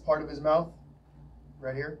see this part of his mouth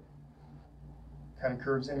right here? Kind of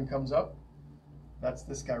curves in and comes up. That's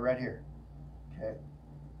this guy right here. Okay.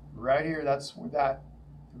 Right here, that's where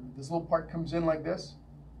this little part comes in like this.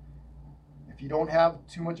 If you don't have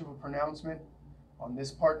too much of a pronouncement on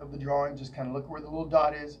this part of the drawing, just kind of look where the little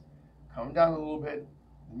dot is, come down a little bit,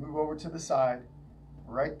 and move over to the side.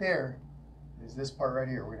 Right there is this part right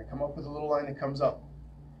here. We're going to come up with a little line that comes up.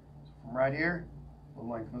 So from right here, the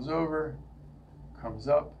line comes over, comes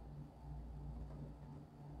up.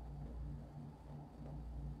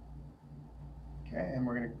 Okay, and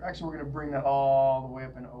we're going to bring that all the way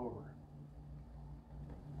up and over.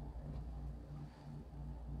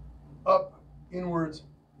 Up, inwards,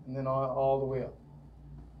 and then all the way up.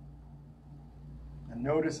 And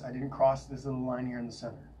notice I didn't cross this little line here in the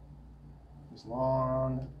center. This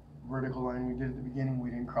long vertical line we did at the beginning, we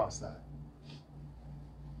didn't cross that.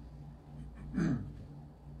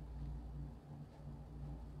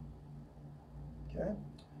 Okay,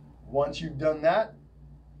 once you've done that,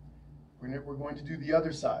 we're going to do the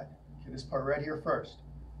other side. Okay, this part right here first.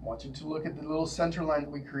 I want you to look at the little center line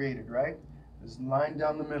that we created, right? This line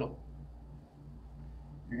down the middle.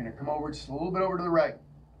 You're going to come over just a little bit over to the right,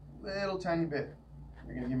 little tiny bit.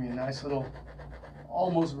 You're going to give me a nice little,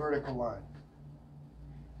 almost vertical line.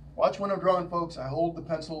 Watch when I'm drawing, folks. I hold the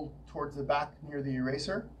pencil towards the back near the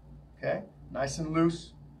eraser. Okay, nice and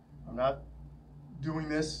loose. I'm not doing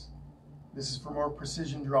this. This is for more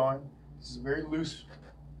precision drawing. This is a very loose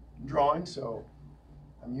drawing, so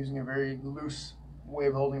I'm using a very loose way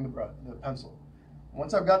of holding the pencil.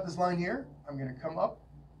 Once I've got this line here, I'm going to come up,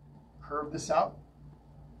 curve this out.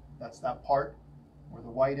 That's that part where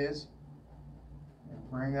the white is. And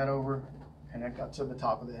bring that over, connect that to the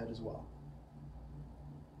top of the head as well.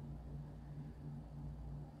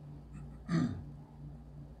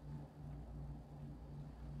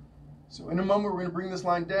 So in a moment, we're going to bring this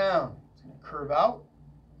line down. It's going to curve out,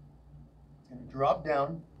 it's going to drop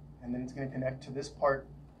down, and then it's going to connect to this part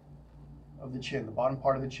of the chin, the bottom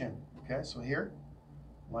part of the chin. Okay, so here,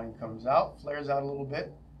 line comes out, flares out a little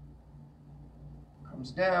bit,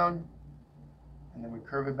 comes down, and then we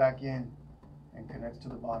curve it back in and connects to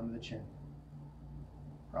the bottom of the chin.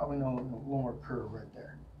 Probably a little more curve right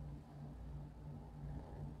there.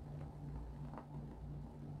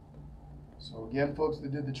 So again, folks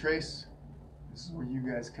that did the trace, this is where you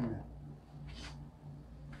guys come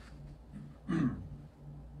in.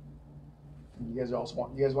 You guys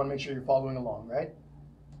want to make sure you're following along, right?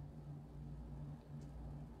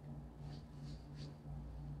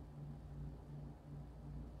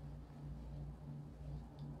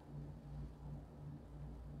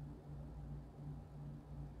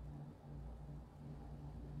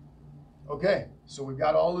 Okay, so we've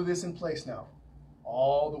got all of this in place now.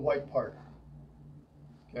 All the white part.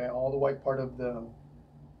 Okay, all the white part of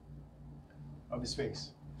his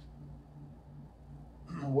face.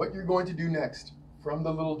 What you're going to do next, from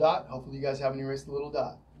the little dot, hopefully you guys haven't erased the little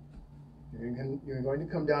dot, you're going to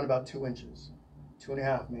come down about 2 inches,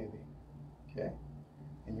 2.5 maybe, okay?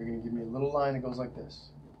 And you're going to give me a little line that goes like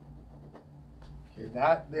this. Okay,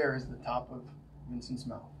 that there is the top of Vincent's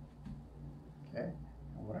mouth, okay?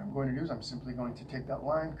 And what I'm going to do is I'm simply going to take that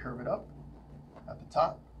line, curve it up at the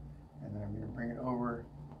top, and then I'm going to bring it over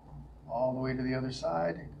all the way to the other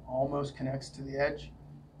side. It almost connects to the edge.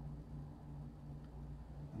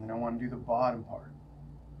 And then I want to do the bottom part.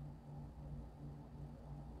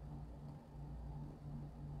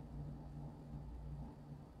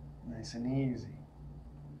 Nice and easy.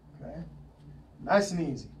 Okay? Nice and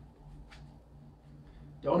easy.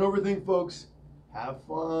 Don't overthink, folks. Have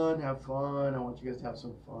fun, have fun. I want you guys to have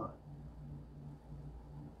some fun.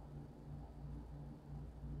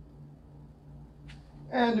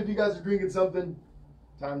 And if you guys are drinking something,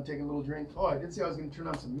 time to take a little drink. Oh, I did say I was going to turn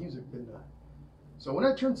on some music, didn't I? So when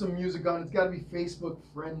I turn some music on, it's got to be Facebook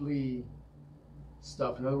friendly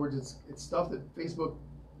stuff. In other words, it's stuff that Facebook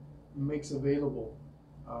makes available.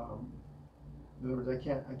 In other words, I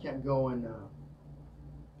can't go and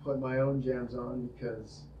put my own jams on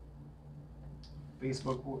because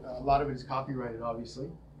Facebook, a lot of it is copyrighted, obviously.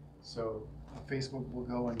 So Facebook will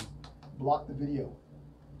go and block the video.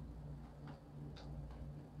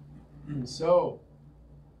 So,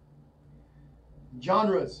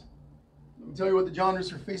 genres. Let me tell you what the genres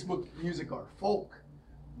for Facebook music are. Folk,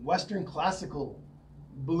 Western classical,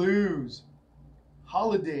 blues,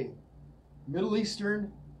 holiday, Middle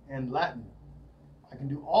Eastern, and Latin. I can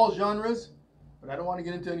do all genres, but I don't want to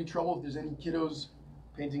get into any trouble if there's any kiddos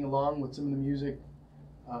painting along with some of the music,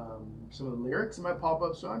 some of the lyrics that might pop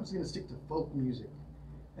up. So I'm just going to stick to folk music.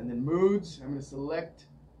 And then moods, I'm going to select,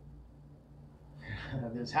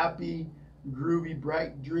 there's happy, groovy,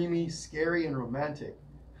 bright, dreamy, scary, and romantic.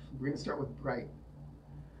 We're going to start with bright.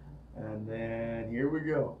 And then here we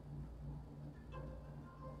go.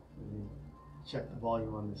 Let me check the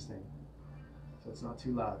volume on this thing so it's not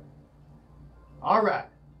too loud. All right.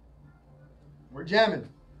 We're jamming.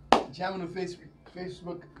 Jamming with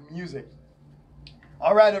Facebook music.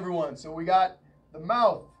 All right, everyone. So we got the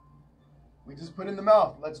mouth. We just put in the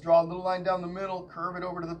mouth. Let's draw a little line down the middle, curve it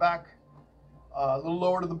over to the back, a little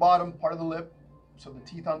lower to the bottom part of the lip, so the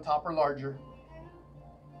teeth on top are larger.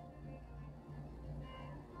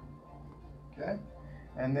 Okay,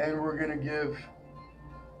 and then we're going to give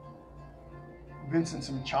Vincent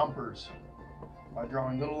some chompers by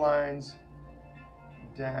drawing little lines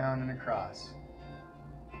down and across.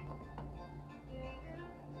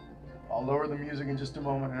 I'll lower the music in just a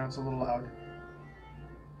moment. I know it's a little loud.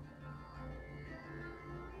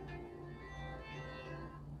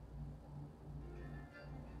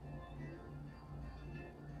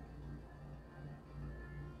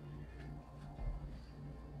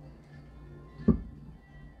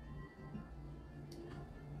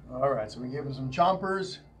 All right, so we gave him some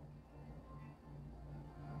chompers.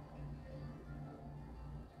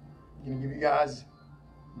 I'm gonna give you guys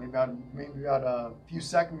maybe about a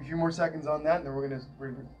few more seconds on that, and then we're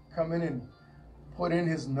gonna come in and put in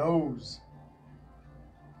his nose.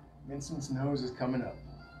 Vincent's nose is coming up.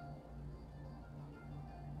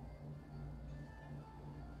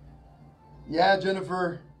 Yeah,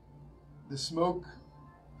 Jennifer, the smoke,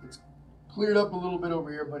 it's cleared up a little bit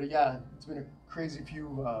over here, but yeah, it's been a crazy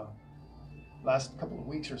few last couple of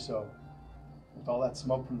weeks or so with all that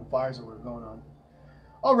smoke from the fires that were going on.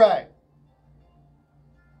 All right,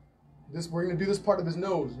 we're going to do this part of his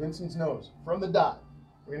nose, Vincent's nose, from the dot.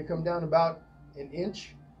 We're going to come down about an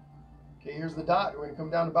inch. Okay, here's the dot. We're going to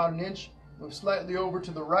come down about an inch, move slightly over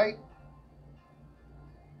to the right.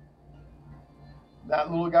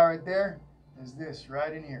 That little guy right there is this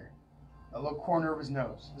right in here, a little corner of his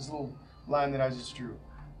nose, this little line that I just drew.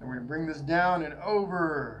 Then we're going to bring this down and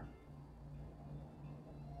over.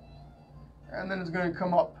 And then it's going to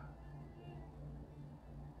come up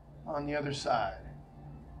on the other side.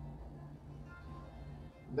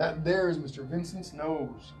 That there is Mr. Vincent's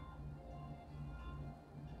nose.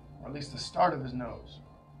 Or at least the start of his nose.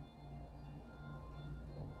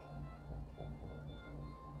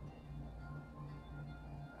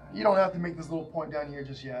 You don't have to make this little point down here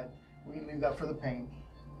just yet. We can leave that for the paint.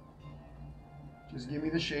 Just give me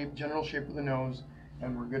the shape, general shape of the nose,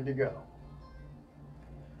 and we're good to go.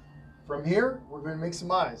 From here, we're going to make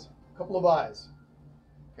some eyes, a couple of eyes.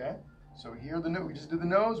 Okay, so here we just did the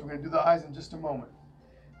nose. We're going to do the eyes in just a moment.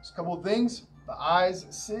 Just a couple of things. The eyes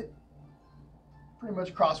sit pretty much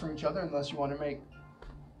across from each other, unless you want to make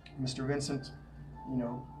Mr. Vincent, you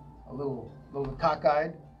know, a little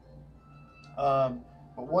cockeyed.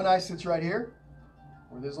 But one eye sits right here,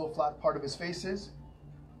 where this little flat part of his face is.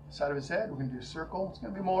 Side of his head, we're going to do a circle. It's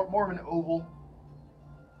going to be more of an oval,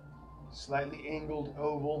 slightly angled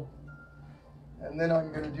oval. And then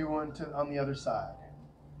I'm going to do one on the other side,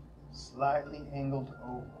 slightly angled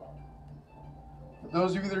oval. For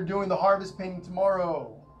those of you that are doing the harvest painting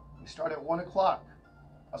tomorrow, we start at 1 o'clock.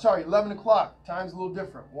 Oh, sorry, 11 o'clock. Time's a little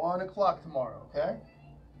different. 1 o'clock tomorrow, okay?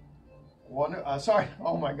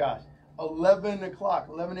 Oh my gosh. 11 o'clock,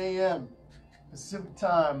 11 a.m. Pacific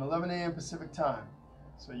time, 11 a.m. Pacific time.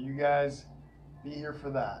 So you guys be here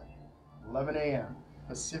for that. 11 a.m.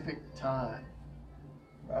 Pacific time,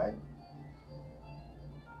 right?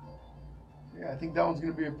 Yeah, I think that one's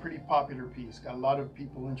going to be a pretty popular piece. Got a lot of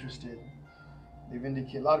people interested they've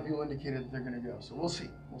indicated, a lot of people indicated that they're going to go. So we'll see.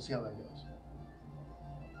 We'll see how that goes.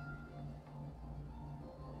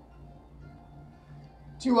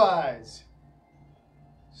 Two eyes,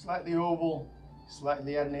 slightly oval,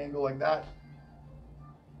 slightly at an angle like that.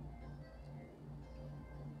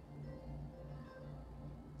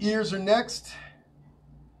 Ears are next.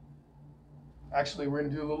 Actually, we're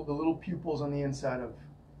going to do the little pupils on the inside of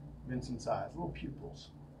Vincent's eyes, little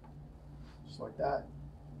pupils, just like that.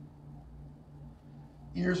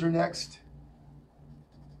 Ears are next.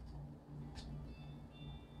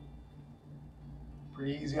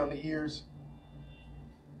 Pretty easy on the ears.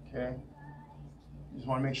 Okay. You just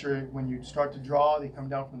want to make sure when you start to draw, they come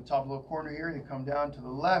down from the top little corner here. They come down to the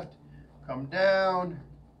left, come down,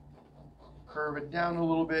 curve it down a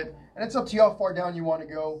little bit. And it's up to you how far down you want to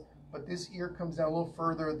go. But this ear comes down a little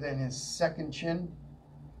further than his second chin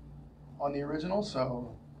on the original.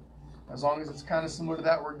 So as long as it's kind of similar to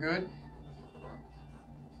that, we're good.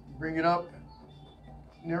 Bring it up,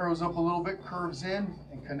 narrows up a little bit, curves in,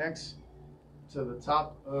 and connects to the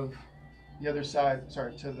top of the other side,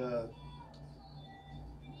 sorry, to the,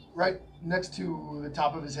 right next to the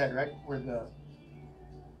top of his head, right? Where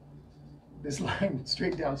this line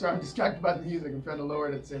straight down. Sorry, I'm distracted by the music. I'm trying to lower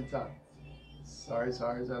it at the same time. Sorry.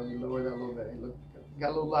 Let me lower that a little bit. It got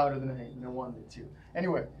a little louder than I wanted it to.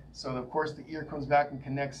 Anyway, so of course the ear comes back and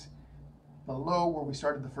connects below where we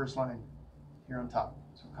started the first line here on top.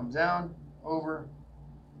 So it comes down, over,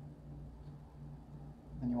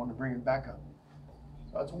 and you want to bring it back up.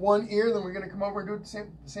 So that's one ear, then we're going to come over and do the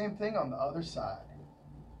same thing on the other side.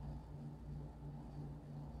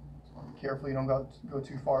 So be careful you don't go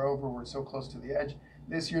too far over. We're so close to the edge.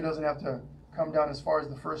 This ear doesn't have to come down as far as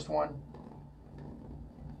the first one.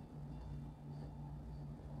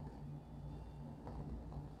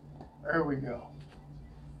 There we go.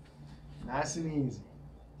 Nice and easy.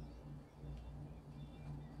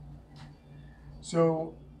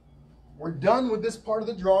 So we're done with this part of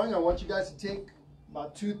the drawing. I want you guys to take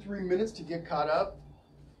about 2-3 minutes to get caught up.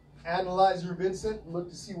 Analyze your Vincent, look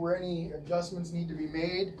to see where any adjustments need to be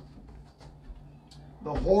made.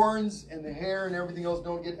 The horns and the hair and everything else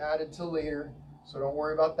don't get added till later, so don't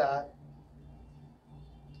worry about that.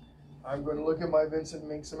 I'm going to look at my Vincent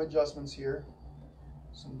and make some adjustments here.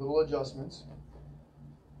 Some little adjustments.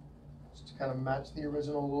 Just to kind of match the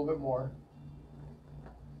original a little bit more.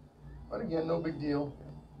 But again, no big deal.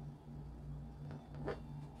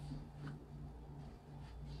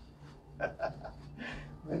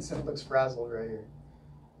 Vincent looks frazzled right here.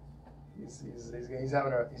 He's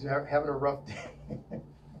having a rough day.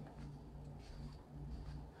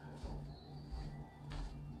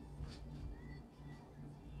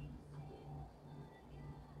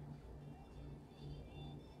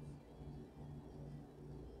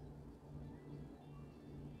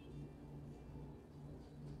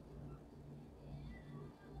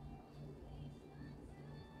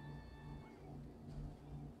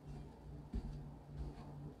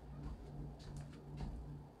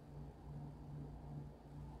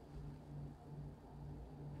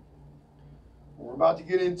 We're about to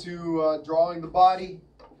get into drawing the body.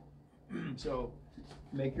 So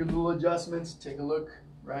make your little adjustments. Take a look,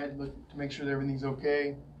 right? Look to make sure that everything's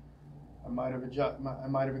okay. I might have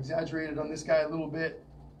exaggerated on this guy a little bit.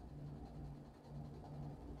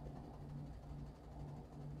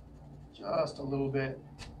 Just a little bit.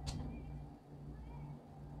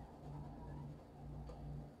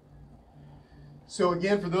 So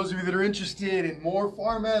again, for those of you that are interested in more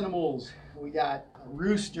farm animals, we got a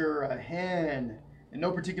rooster, a hen, in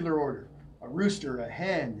no particular order. A rooster, a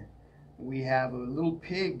hen. We have a little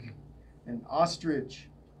pig, an ostrich.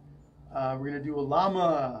 We're going to do a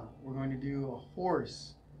llama. We're going to do a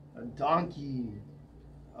horse, a donkey,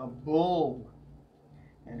 a bull,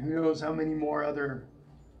 and who knows how many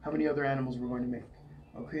other animals we're going to make.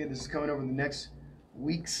 Okay, this is coming over the next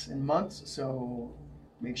weeks and months, so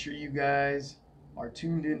make sure you guys are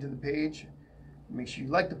tuned into the page. Make sure you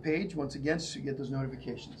like the page once again so you get those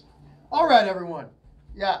notifications. All right, everyone.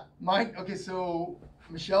 Yeah, mine. Okay, so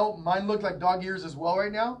Michelle, mine look like dog ears as well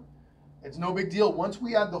right now. It's no big deal. Once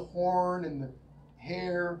we add the horn and the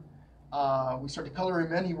hair, we start to color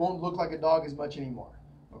him in, he won't look like a dog as much anymore.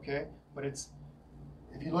 Okay, but if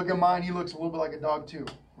you look at mine, he looks a little bit like a dog too,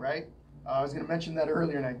 right? I was going to mention that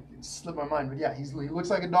earlier and it slipped my mind, but yeah, he looks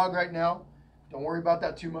like a dog right now. Don't worry about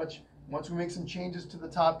that too much. Once we make some changes to the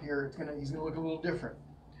top here, he's gonna look a little different.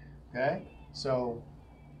 Okay, so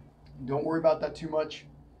don't worry about that too much.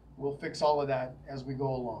 We'll fix all of that as we go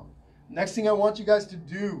along. Next thing I want you guys to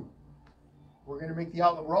do, we're gonna make the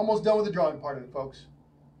outline. We're almost done with the drawing part of it, folks.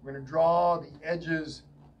 We're gonna draw the edges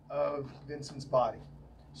of Vincent's body.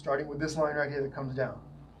 starting with this line right here that comes down.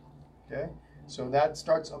 Okay, so that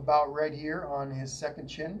starts about right here on his second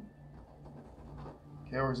chin.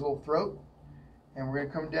 Okay, or his little throat. And we're going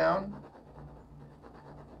to come down,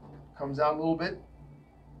 comes out a little bit,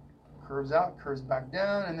 curves out, curves back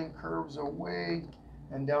down, and then curves away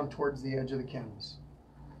and down towards the edge of the canvas.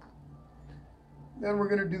 Then we're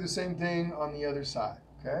going to do the same thing on the other side,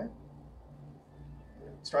 okay?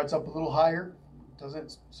 It starts up a little higher,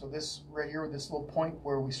 doesn't, so this right here, this little point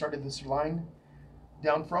where we started this line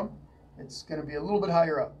down from, it's going to be a little bit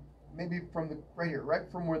higher up. Maybe from the, right here,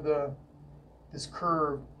 right from where this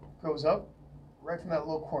curve goes up, right from that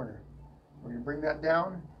little corner. We're going to bring that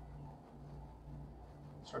down,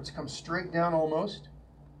 starts to come straight down almost,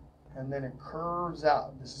 and then it curves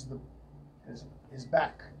out. This is his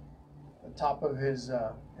back, the top of his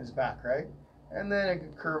back, right? And then it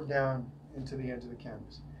can curve down into the edge of the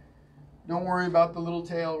canvas. Don't worry about the little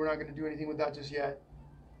tail. We're not going to do anything with that just yet.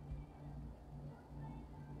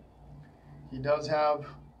 He does have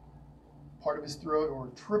part of his throat, or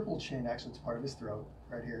triple chin, actually it's part of his throat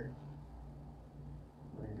right here.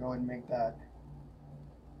 We're going to go ahead and make that,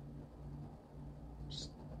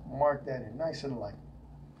 just mark that in nice and light.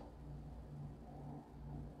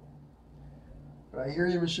 But I hear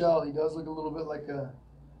you, Michelle. He does look a little bit like a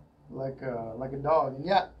dog. And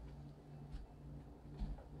yeah,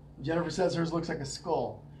 Jennifer says hers looks like a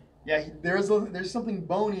skull. Yeah, there's something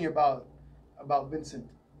bony about Vincent.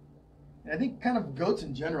 And I think kind of goats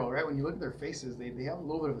in general, right? When you look at their faces, they have a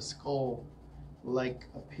little bit of a skull-like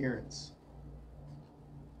appearance.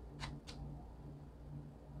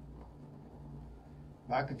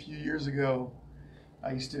 Back a few years ago,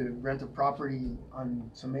 I used to rent a property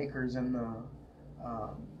on some acres, and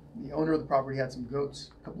the owner of the property had some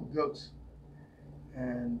goats, a couple of goats.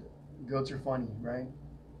 And goats are funny, right?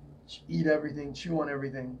 Eat everything, chew on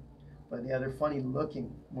everything, but yeah, they're funny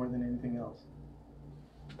looking more than anything else.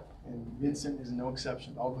 And Vincent is no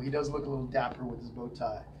exception, although he does look a little dapper with his bow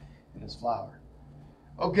tie and his flower.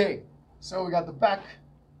 Okay, so we got the back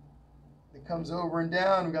that comes over and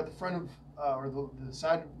down. We got the front of, or the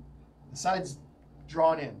sides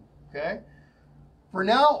drawn in, okay? For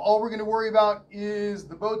now, all we're going to worry about is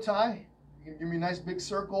the bow tie. You're going to give me a nice big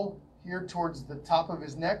circle here towards the top of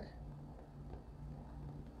his neck.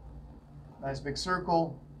 Nice big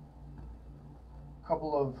circle. A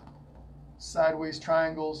couple of sideways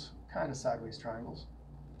triangles, kind of sideways triangles,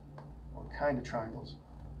 or kind of triangles.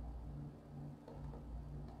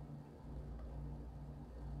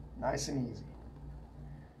 Nice and easy.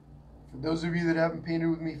 For those of you that haven't painted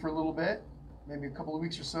with me for a little bit, maybe a couple of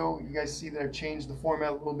weeks or so, you guys see that I've changed the format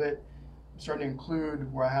a little bit. I'm starting to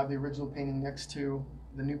include where I have the original painting next to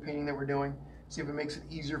the new painting that we're doing. See if it makes it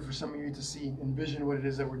easier for some of you to see, envision what it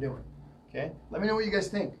is that we're doing. Okay? Let me know what you guys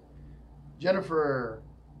think. Jennifer,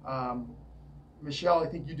 Michelle, I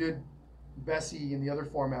think you did Bessie in the other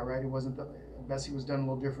format, right? It wasn't Bessie was done a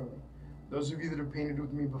little differently. Those of you that have painted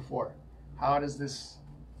with me before, how does this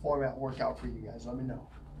format work out for you guys? Let me know.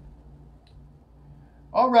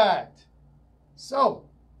 All right. So,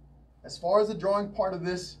 as far as the drawing part of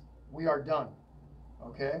this, we are done.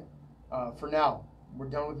 Okay? For now, we're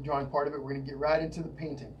done with the drawing part of it. We're going to get right into the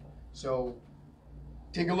painting. So,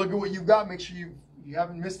 take a look at what you've got. Make sure you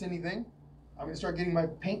haven't missed anything. I'm going to start getting my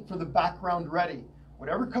paint for the background ready.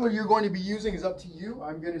 Whatever color you're going to be using is up to you.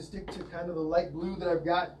 I'm going to stick to kind of the light blue that I've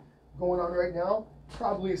got going on right now.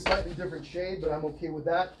 Probably a slightly different shade, but I'm okay with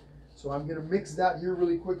that. So I'm going to mix that here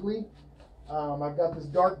really quickly. I've got this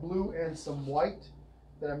dark blue and some white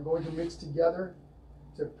that I'm going to mix together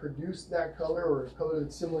to produce that color, or a color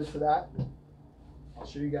that's similar to that. I'll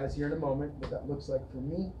show you guys here in a moment what that looks like for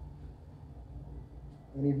me.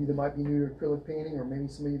 Any of you that might be new to acrylic painting, or maybe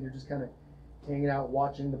some of you that are just kind of hanging out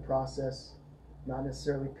watching the process, not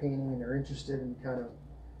necessarily painting, and are interested in kind of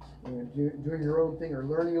doing your own thing or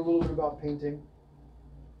learning a little bit about painting,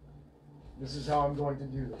 this is how I'm going to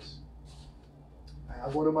do this. I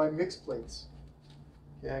have one of my mix plates.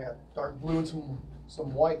 Okay, I got dark blue and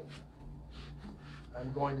some white.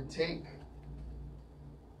 I'm going to take,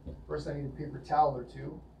 first I need a paper towel or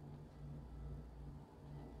two.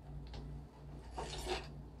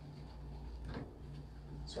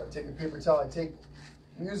 So I take a paper towel.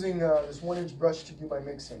 I'm using this 1-inch brush to do my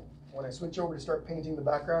mixing. When I switch over to start painting the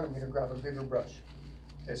background, I'm going to grab a bigger brush.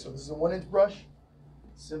 Okay, so this is a 1-inch brush.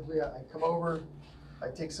 Simply, I come over, I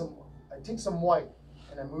take some white,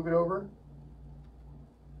 and I move it over.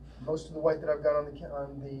 Most of the white that I've got on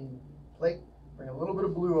the plate, bring a little bit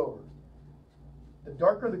of blue over. The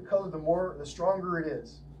darker the color, the stronger it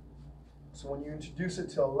is. So when you introduce it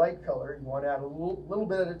to a light color, you want to add a little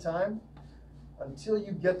bit at a time until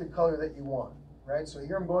you get the color that you want. right? So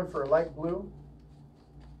here I'm going for a light blue.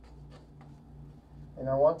 And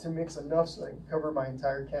I want to mix enough so I can cover my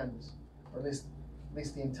entire canvas, or at least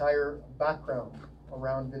the entire background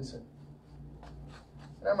around Vincent.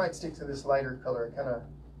 And I might stick to this lighter color. I kind of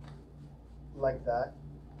like that.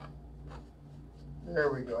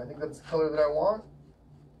 There we go. I think that's the color that I want.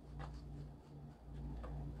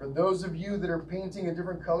 For those of you that are painting a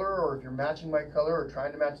different color, or if you're matching my color or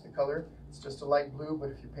trying to match the color, it's just a light blue, but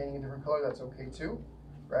if you're painting a different color, that's okay too,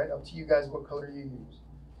 right? Up to you guys what color you use.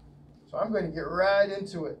 So I'm going to get right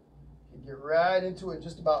into it. Get right into it in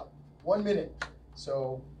just about 1 minute.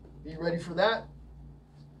 So be ready for that.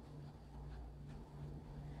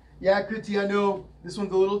 Yeah, Kriti, I know this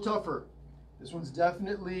one's a little tougher. This one's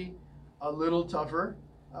definitely a little tougher.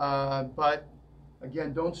 But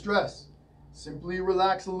again, don't stress. Simply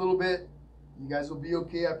relax a little bit. You guys will be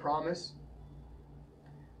okay, I promise.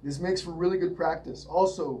 This makes for really good practice.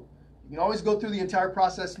 Also, you can always go through the entire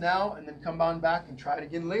process now and then come on back and try it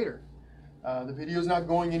again later. The video is not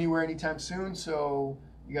going anywhere anytime soon, so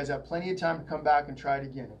you guys have plenty of time to come back and try it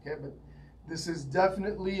again, okay? But this is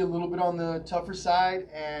definitely a little bit on the tougher side,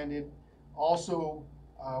 and it also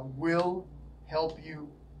will help you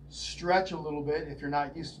stretch a little bit if you're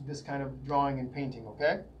not used to this kind of drawing and painting,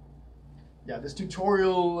 okay? Yeah, this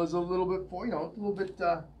tutorial is a little bit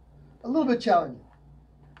a little bit challenging.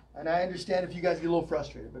 And I understand if you guys get a little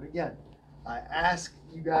frustrated, but again, I ask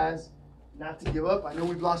you guys not to give up. I know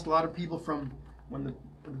we've lost a lot of people from when the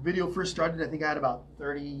video first started. I think I had about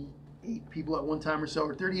 38 people at one time or so,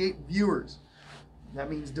 or 38 viewers. That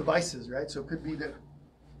means devices, right? So it could be that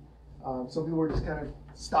some people were just kind of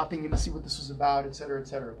stopping in to see what this was about, et cetera, et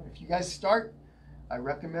cetera. But if you guys start, I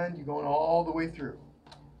recommend you going all the way through.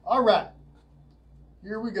 All right,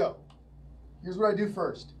 here we go. Here's what I do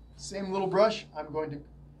first. Same little brush, I'm going to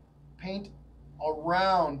paint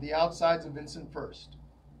around the outsides of Vincent first.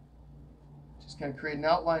 Just kind of create an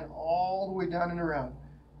outline all the way down and around.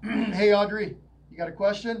 Hey Audrey, you got a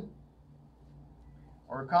question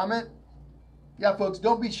or a comment? Yeah folks,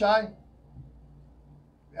 don't be shy.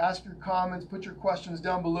 Ask your comments, put your questions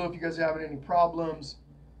down below. If you guys are having any problems,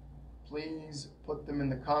 please put them in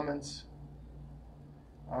the comments.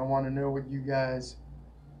 I want to know what you guys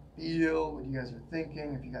feel, what you guys are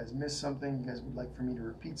thinking. If you guys missed something, you guys would like for me to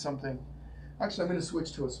repeat something. Actually, I'm going to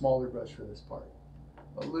switch to a smaller brush for this part.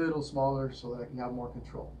 A little smaller so that I can have more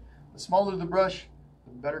control. The smaller the brush,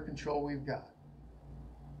 the better control we've got.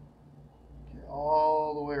 Okay,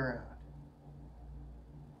 all the way around.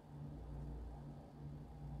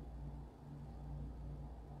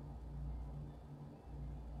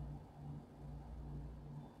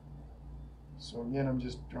 So again, I'm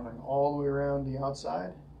just drawing all the way around the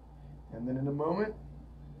outside. And then in a moment,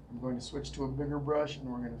 I'm going to switch to a bigger brush and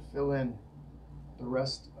we're going to fill in the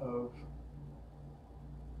rest of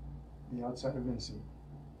the outside of Vincent.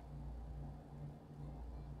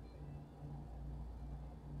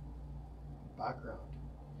 Background.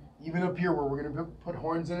 Even up here where we're going to put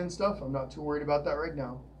horns in and stuff, I'm not too worried about that right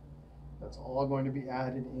now. That's all going to be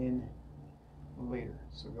added in later.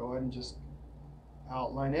 So go ahead and just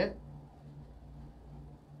outline it.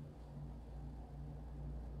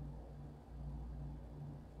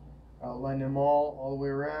 Outline them all the way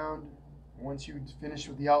around. Once you finish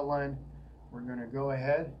with the outline, we're going to go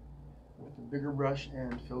ahead with the bigger brush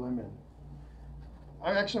and fill them in.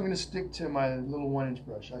 I'm going to stick to my little 1-inch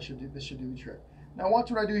brush. This should do the trick. Now watch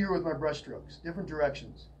what I do here with my brush strokes, different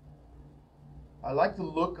directions. I like the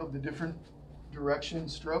look of the different direction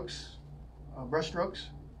strokes, brush strokes,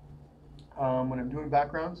 when I'm doing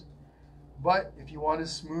backgrounds. But if you want a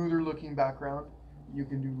smoother looking background, you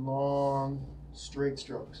can do long, straight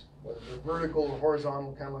strokes, whether they're vertical or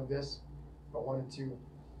horizontal, kind of like this. If I wanted to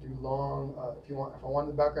do long, if I wanted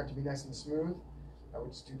the background to be nice and smooth, I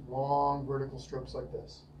would just do long vertical strokes like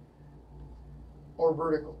this. Or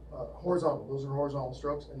vertical, horizontal. Those are horizontal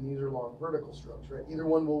strokes, and these are long vertical strokes, right? Either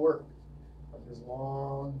one will work. Like this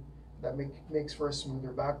long, that makes for a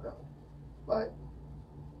smoother background. But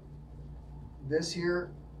this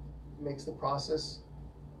here makes the process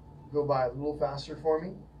go by a little faster for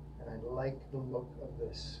me, and I like the look of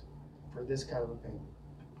this for this kind of a painting.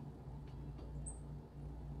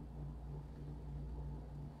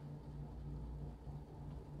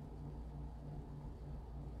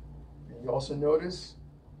 You also notice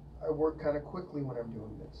I work kind of quickly when I'm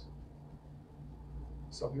doing this.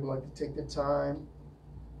 Some people like to take their time,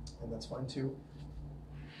 and that's fine too.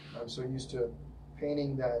 I'm so used to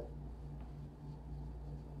painting that,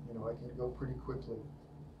 you know, I can go pretty quickly.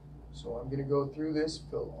 So I'm going to go through this,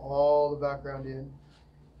 fill all the background in,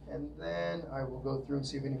 and then I will go through and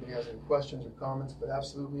see if anybody has any questions or comments. But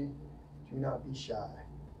absolutely, Do not be shy.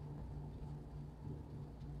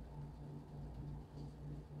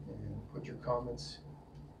 And put your comments.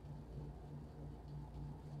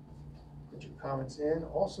 Put your comments in.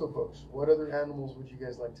 Also, folks, what other animals would you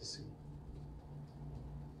guys like to see?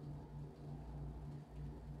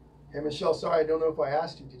 Hey, Michelle, sorry, I don't know if I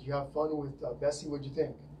asked you. Did you have fun with Bessie? What'd you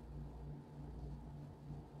think?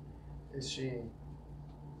 Is she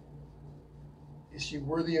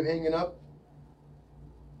worthy of hanging up?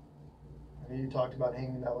 I know you talked about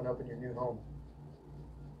hanging that one up in your new home.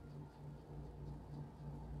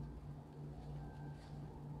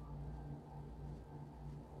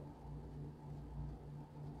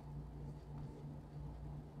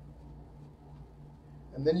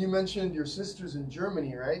 And then you mentioned your sister's in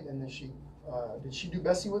Germany, right? And did she do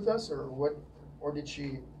Bessie with us, or what? Or did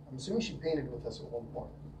she? I'm assuming she painted with us at one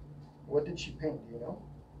point. What did she paint? Do you know?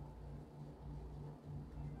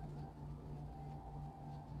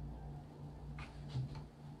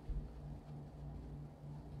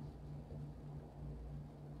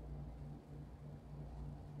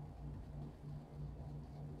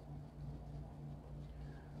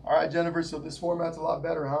 All right, Jennifer. So this format's a lot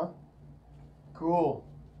better, huh? Cool.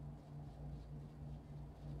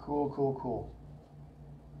 Cool.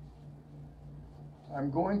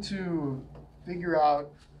 I'm going to figure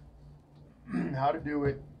out how to do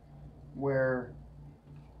it where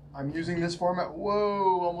I'm using this format.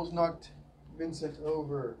 Whoa, almost knocked Vincent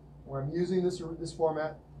over. Where I'm using this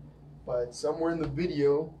format, but somewhere in the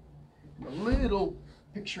video, a little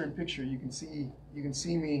picture-in-picture, you can see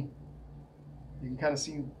me. You can kind of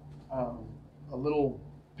see a little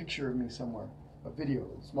picture of me somewhere. A video,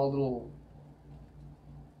 a small little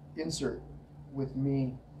insert with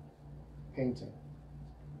me painting.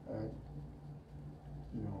 All right.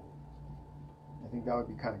 You know, I think that would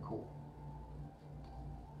be kind of cool.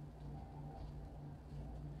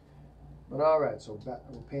 But all right, so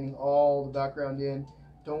we're painting all the background in.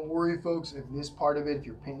 Don't worry, folks, if this part of it, if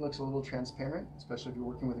your paint looks a little transparent, especially if you're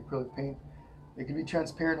working with acrylic paint, it can be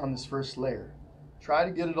transparent on this first layer. Try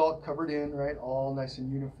to get it all covered in, right? All nice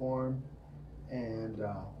and uniform and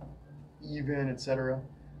even, etc.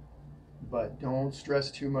 But don't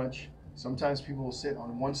stress too much. Sometimes people will sit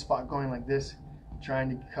on one spot going like this, trying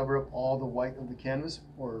to cover up all the white of the canvas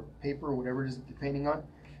or paper or whatever it is that you're painting on.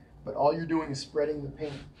 But all you're doing is spreading the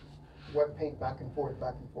paint, wet paint back and forth,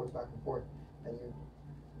 back and forth, back and forth. And you,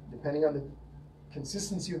 depending on the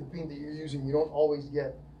consistency of the paint that you're using, you don't always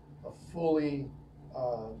get a fully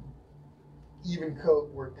even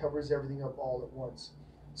coat where it covers everything up all at once.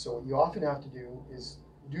 So what you often have to do is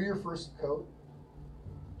do your first coat,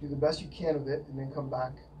 do the best you can with it, and then come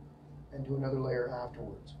back and do another layer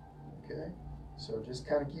afterwards. Okay? So just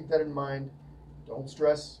kind of keep that in mind. Don't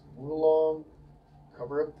stress, move along,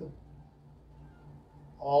 cover up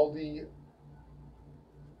all the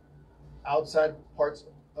outside parts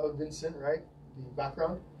of Vincent, right? The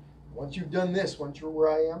background. Once you've done this, once you're where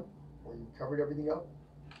I am, where you've covered everything up,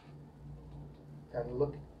 kind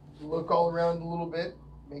of look all around a little bit,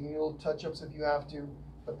 making little touch-ups if you have to,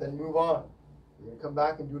 but then move on. You're going to come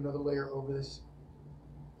back and do another layer over this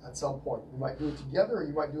at some point. You might do it together or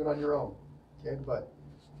you might do it on your own, okay? But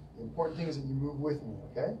the important thing is that you move with me,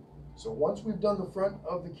 okay? So once we've done the front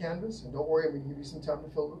of the canvas, and don't worry, I'm going to give you some time to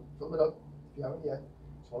fill it up if you haven't yet.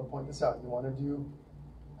 Just want to point this out. You want to do,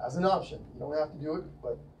 as an option, you don't have to do it,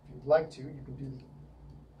 but if you'd like to, you can do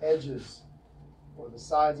the edges or the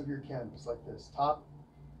sides of your canvas like this. Top,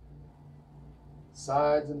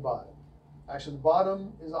 sides, and bottom. Actually, the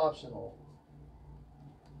bottom is optional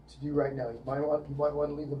to do right now. You might want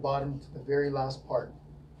to leave the bottom to the very last part.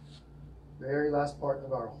 Very last part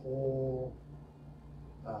of our whole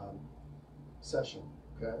session,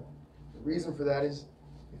 okay? The reason for that is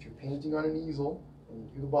if you're painting on an easel and you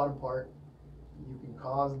do the bottom part, you can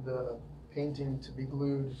cause the painting to be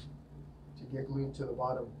glued, to get glued to the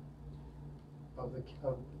bottom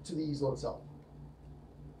to the easel itself.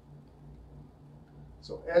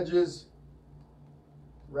 So edges,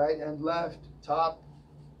 right and left, top,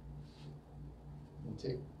 and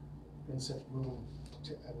take Vincent, move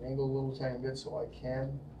to an angle a little tiny bit so I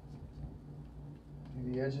can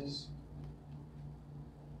do the edges.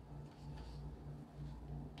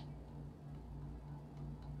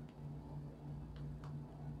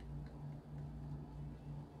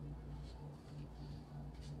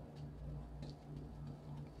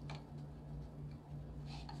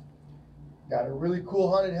 Got a really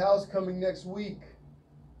cool haunted house coming next week.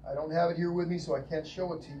 I don't have it here with me, so I can't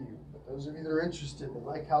show it to you. But those of you that are interested, that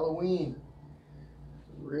like Halloween,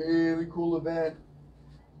 really cool event.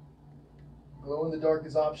 Glow in the dark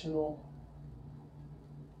is optional,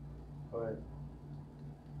 but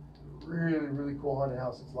really, really cool haunted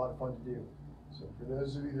house. It's a lot of fun to do. So for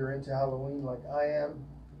those of you that are into Halloween like I am,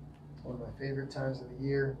 it's one of my favorite times of the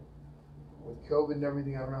year. With COVID and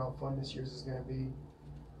everything, I don't know how fun this year's is going to be,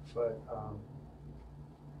 but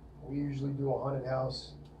we usually do a haunted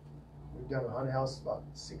house. We've done a haunted house about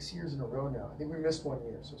 6 years in a row now. I think we missed 1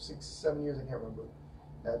 year, so 6, 7 years, I can't remember,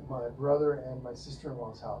 at my brother and my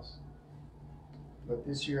sister-in-law's house. But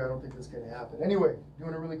this year, I don't think that's going to happen. Anyway,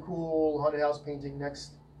 doing a really cool haunted house painting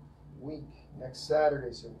next week, next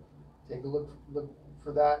Saturday. So take a look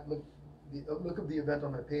for that. Look up the event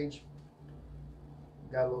on my page.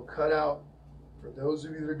 Got a little cutout. For those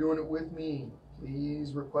of you that are doing it with me,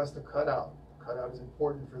 please request a cutout. The cutout is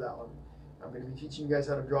important for that one. I'm going to be teaching you guys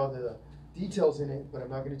how to draw the details in it, but I'm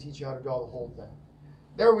not going to teach you how to draw the whole thing.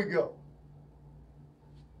 There we go.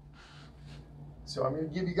 So I'm going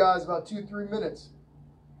to give you guys about 2-3 minutes.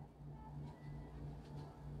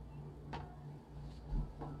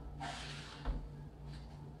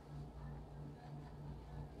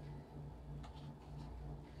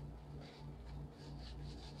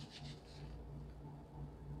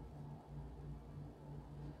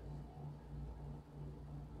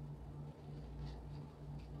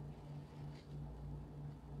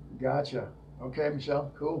 Gotcha. Okay,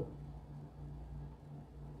 Michelle, cool.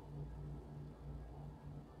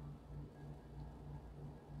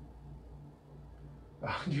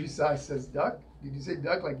 Andrew Sai says duck? Did you say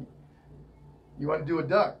duck like you want to do a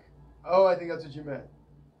duck? Oh, I think that's what you meant.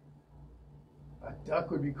 A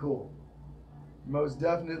duck would be cool. Most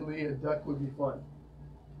definitely a duck would be fun.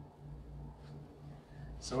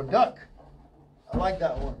 So a duck. I like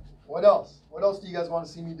that one. What else? What else do you guys want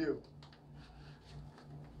to see me do?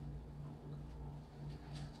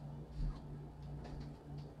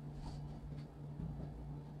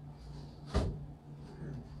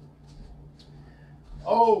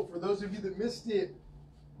 Oh, for those of you that missed it,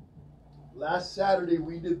 last Saturday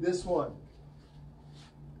we did this one.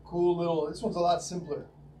 Cool little, this one's a lot simpler.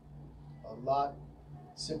 A lot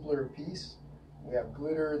simpler piece. We have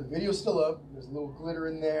glitter. The video's still up. There's a little glitter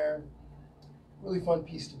in there. Really fun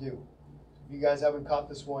piece to do. If you guys haven't caught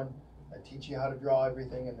this one, I teach you how to draw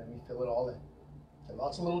everything and then we fill it all in. And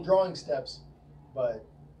lots of little drawing steps, but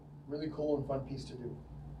really cool and fun piece to do.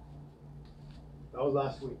 That was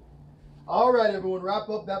last week. All right, everyone, wrap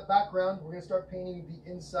up that background. We're going to start painting the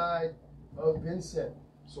inside of Vincent.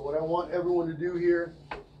 So what I want everyone to do here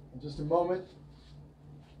in just a moment,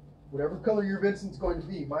 whatever color your Vincent's going to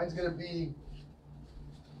be, mine's going to be,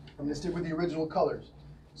 I'm going to stick with the original colors.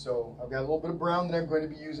 So I've got a little bit of brown that I'm going to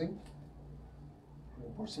be using. I'm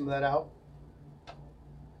going to pour some of that out.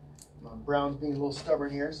 My brown's being a little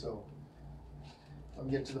stubborn here, so I'll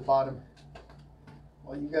get to the bottom.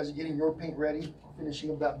 While you guys are getting your paint ready,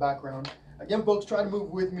 finishing up that background. Again, folks, try to move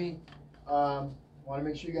with me. Want to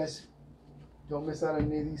make sure you guys don't miss out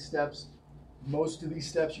on any of these steps. Most of these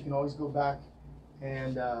steps you can always go back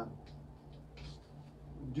and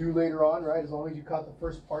do later on, right? As long as you caught the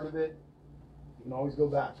first part of it, you can always go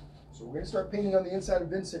back. So we're going to start painting on the inside of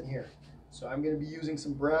Vincent here. So I'm going to be using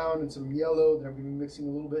some brown and some yellow that I'm going to be mixing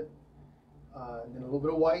a little bit, and then a little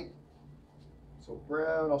bit of white. So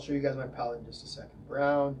brown, I'll show you guys my palette in just a second.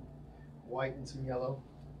 Brown, white, and some yellow.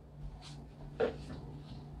 You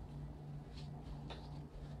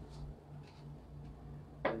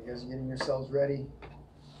guys are getting yourselves ready.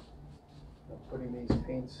 I'm putting these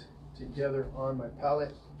paints together on my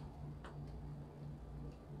palette.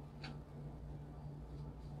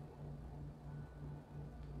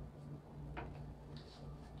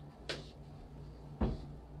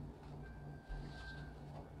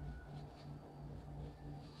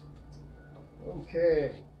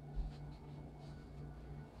 Okay.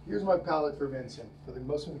 Here's my palette for Vincent. For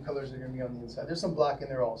most of the colors are going to be on the inside. There's some black in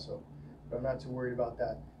there also, but I'm not too worried about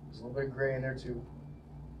that. There's a little bit of gray in there too.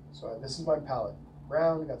 So this is my palette.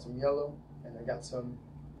 Brown, got some yellow, and I got some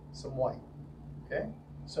white. Okay,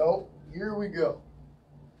 so here we go.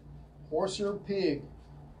 Horse or pig?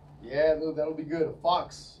 Yeah, that'll be good. A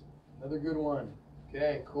fox, another good one.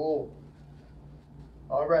 Okay, cool.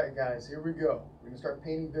 All right, guys, here we go. We're gonna start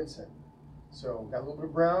painting Vincent. So got a little bit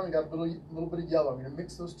of brown, got a little bit of yellow. I'm gonna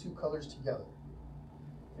mix those two colors together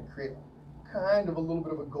and create kind of a little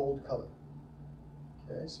bit of a gold color.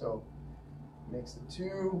 Okay, so mix the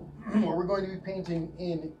two. What we're going to be painting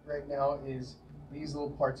in right now is these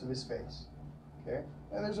little parts of his face. Okay,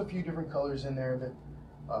 and there's a few different colors in there that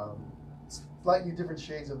slightly different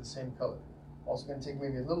shades of the same color. Also going to take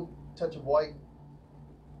maybe a little touch of white.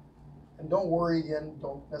 And don't worry, again,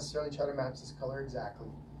 don't necessarily try to match this color exactly.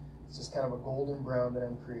 It's just kind of a golden brown that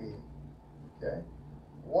I'm creating. Okay,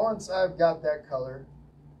 once I've got that color,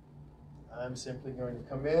 I'm simply going to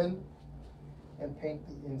come in and paint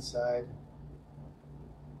the inside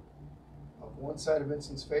of one side of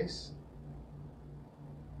Vincent's face.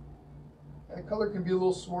 And the color can be a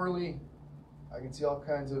little swirly. I can see all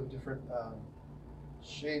kinds of different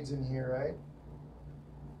shades in here, right?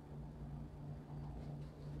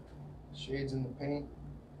 Shades in the paint.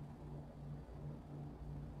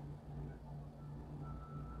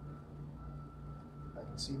 I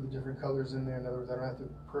can see the different colors in there. In other words, I don't have to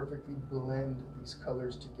perfectly blend these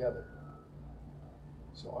colors together.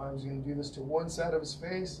 So I was going to do this to one side of his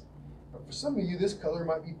face. But for some of you, this color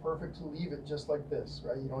might be perfect to leave it just like this,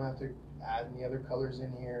 right? You don't have to add any other colors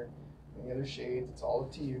in here, any other shades. It's all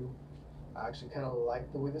up to you. I actually kind of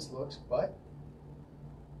like the way this looks, but,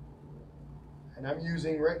 and I'm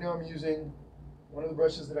using, right now I'm using, one of the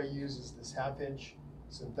brushes that I use is this 1/2 inch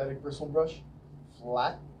synthetic bristle brush,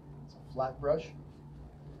 flat. It's a flat brush.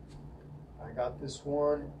 I got this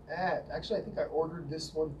one at, actually I think I ordered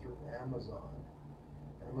this one through Amazon.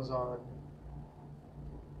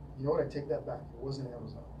 You know what, I take that back. It wasn't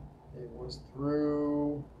Amazon. It was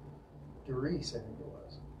through Doris, I think it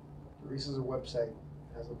was. Doris is a website.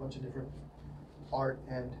 It has a bunch of different art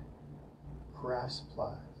and craft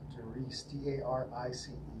supplies. Doris,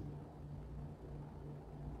 D-A-R-I-C-E.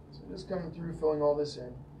 So just coming through, filling all this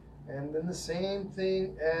in. And then the same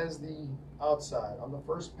thing as the outside. On the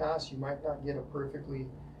first pass, you might not get a perfectly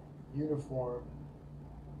uniform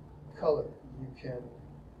color. You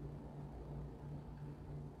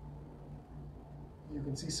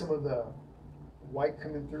can see some of the white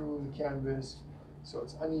coming through the canvas, so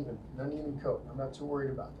it's uneven, an uneven coat. I'm not too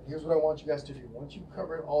worried about that. Here's what I want you guys to do. Once you've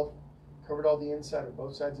covered all the inside of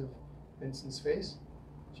both sides of Vincent's face,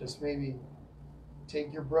 just maybe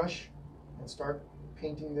take your brush and start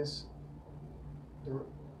painting this.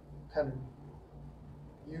 Kind of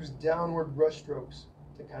use downward brush strokes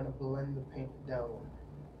to kind of blend the paint downward.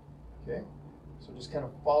 Okay, so just kind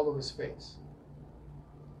of follow his face,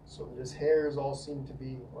 so that his hairs all seem to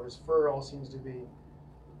be, or his fur all seems to be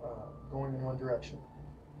going in one direction,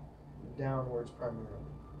 downwards primarily.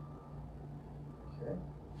 Okay,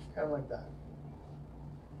 kind of like that.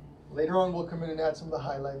 Later on, we'll come in and add some of the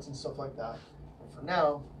highlights and stuff like that. But for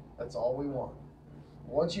now, that's all we want.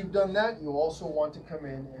 Once you've done that, you'll also want to come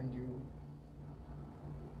in and do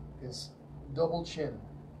his double chin.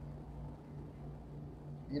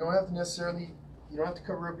 You don't have to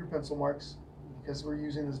cover up your pencil marks, because we're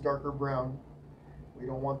using this darker brown. We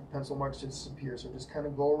don't want the pencil marks to disappear, so just kind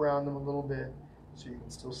of go around them a little bit so you can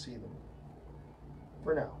still see them.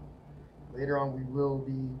 For now. Later on, we will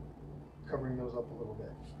be covering those up a little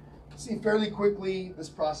bit. See, fairly quickly, this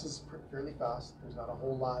process is fairly fast. There's not a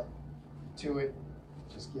whole lot to it.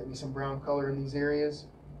 Just get me some brown color in these areas,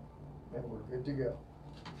 and we're good to go.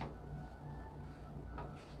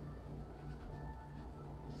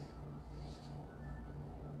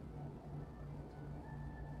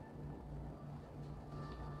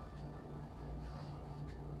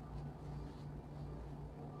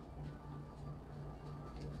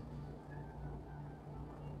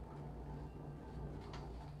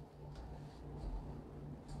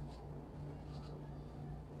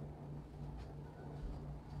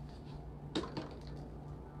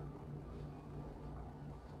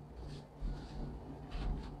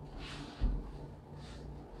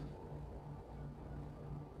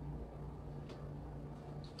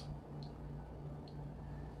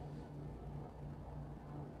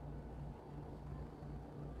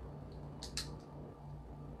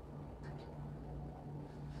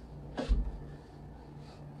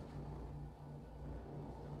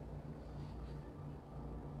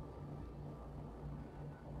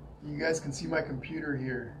 You guys can see my computer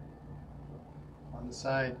here on the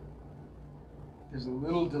side. There's a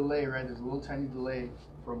little delay, right? There's a little tiny delay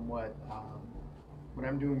from what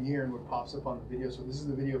I'm doing here and what pops up on the video. So this is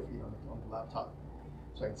the video feed on the laptop,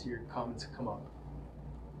 so I can see your comments come up.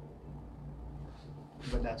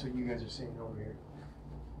 But that's what you guys are seeing over here.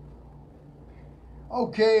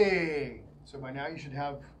 Okay, so by now you should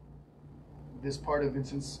have this part of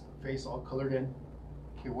Vincent's face all colored in.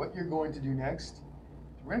 Okay, what you're going to do next,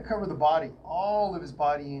 we're going to cover the body, all of his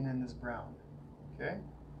body in this brown. Okay,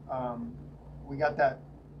 we got that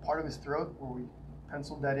part of his throat where we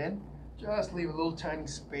penciled that in. Just leave a little tiny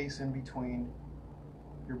space in between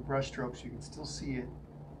your brush strokes so you can still see it,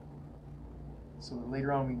 so that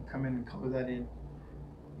later on we can come in and color that in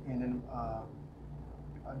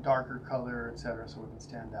a darker color, etc., so it can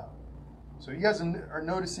stand out. So you guys are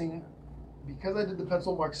noticing, because I did the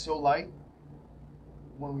pencil marks so light,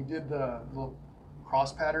 when we did the little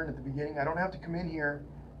cross pattern at the beginning, I don't have to come in here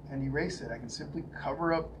and erase it. I can simply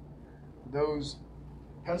cover up those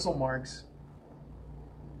pencil marks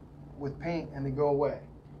with paint and they go away.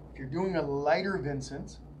 If you're doing a lighter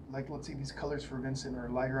Vincent, like let's say these colors for Vincent are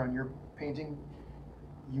lighter on your painting,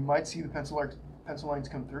 you might see the pencil lines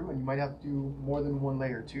come through, and you might have to do more than one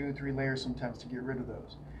layer, 2, 3 layers sometimes to get rid of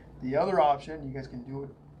those. The other option, you guys can do it,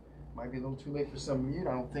 might be a little too late for some of you,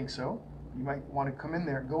 I don't think so. You might want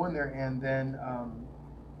to go in there and then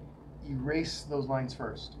erase those lines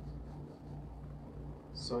first,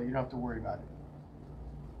 so you don't have to worry about it.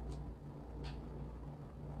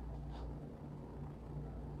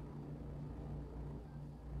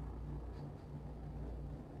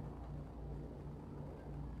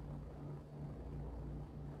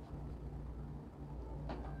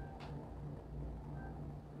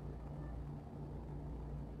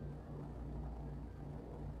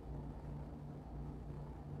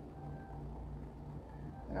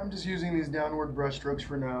 And I'm just using these downward brush strokes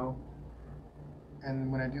for now. And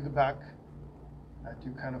when I do the back, I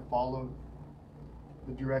do kind of follow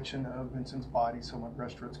the direction of Vincent's body, so my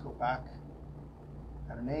brush strokes go back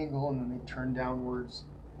at an angle and then they turn downwards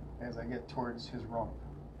as I get towards his rump,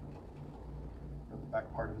 or the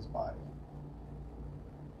back part of his body.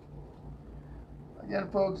 Again,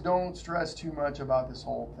 folks, don't stress too much about this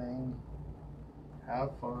whole thing.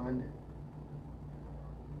 Have fun.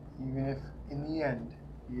 Even if in the end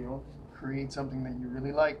you don't create something that you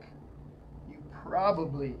really like, you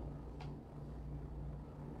probably,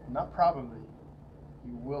 not probably,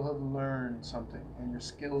 you will have learned something and your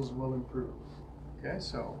skills will improve. Okay,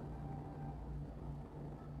 so.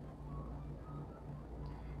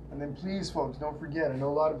 And then please, folks, don't forget, I know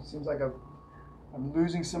a lot of it seems like I'm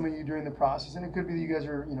losing some of you during the process, and it could be that you guys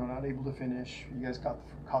are, not able to finish. You guys caught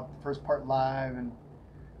the first part live and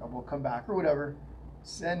we'll come back or whatever.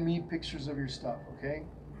 Send me pictures of your stuff, okay?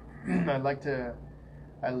 I like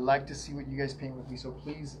to see what you guys paint with me, so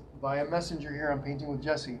please, via messenger here on Painting with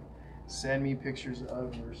Jesse, send me pictures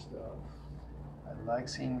of your stuff. I like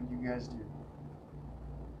seeing what you guys do.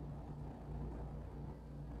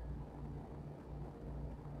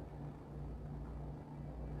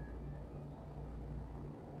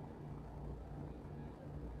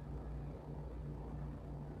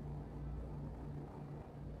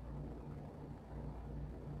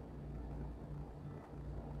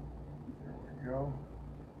 Go.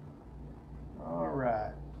 All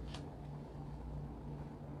right.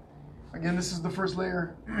 Again, this is the first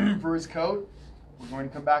layer for his coat. We're going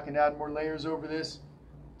to come back and add more layers over this.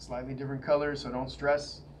 Slightly different colors, so don't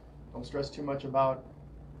stress. Don't stress too much about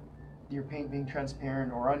your paint being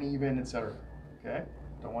transparent or uneven, etc. Okay?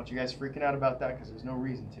 Don't want you guys freaking out about that because there's no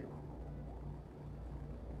reason to.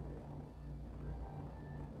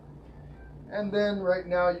 And then right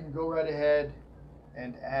now you can go right ahead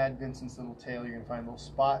and add Vincent's little tail. You're going to find a little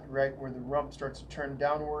spot right where the rump starts to turn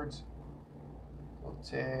downwards. Little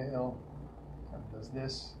tail kind of does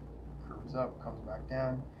this, curves up, comes back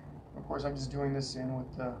down. Of course, I'm just doing this in with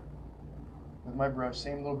my brush,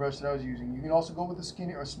 same little brush that I was using. You can also go with a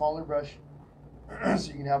skinnier or smaller brush so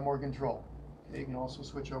you can have more control. Okay, you can also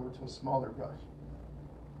switch over to a smaller brush.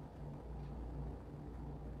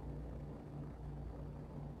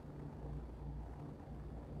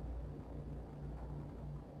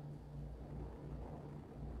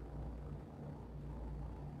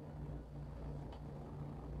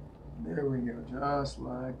 There we go, just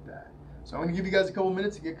like that. So I'm going to give you guys a couple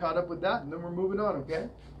minutes to get caught up with that, and then we're moving on, okay?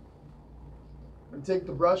 I'm going to take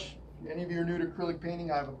the brush. If any of you are new to acrylic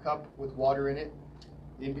painting, I have a cup with water in it.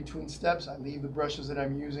 In between steps, I leave the brushes that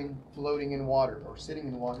I'm using floating in water or sitting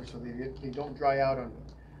in water so they don't dry out on me.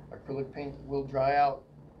 Acrylic paint will dry out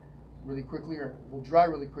really quickly, or will dry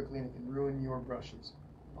really quickly, and it can ruin your brushes.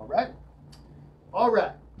 All right? All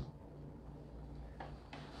right.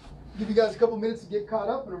 Give you guys a couple minutes to get caught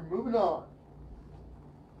up, and we're moving on.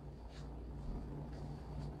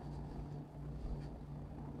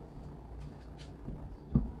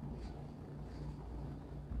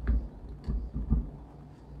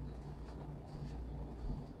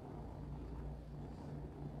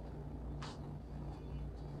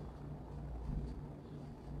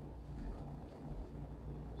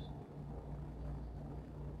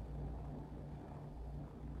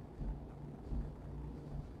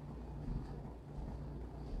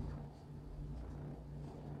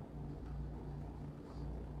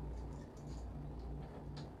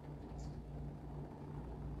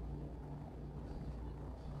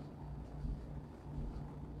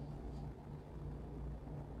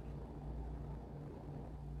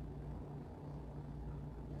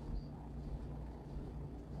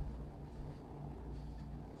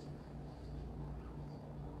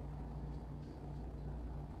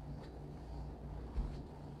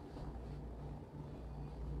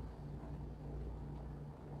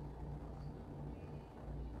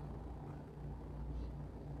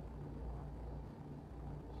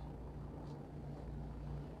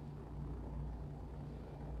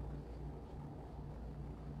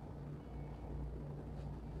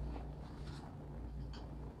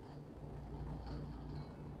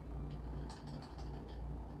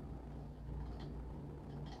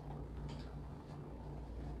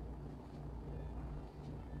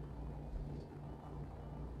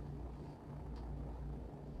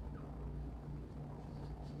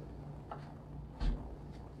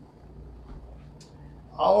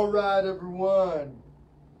 All right, everyone.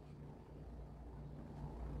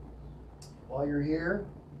 While you're here,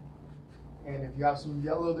 and if you have some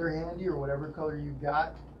yellow there handy or whatever color you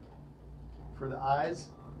got for the eyes,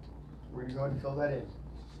 we're going to go ahead and fill that in.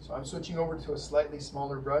 So I'm switching over to a slightly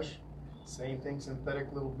smaller brush. Same thing,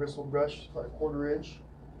 synthetic little bristle brush, about 1/4 inch.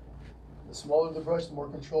 The smaller the brush, the more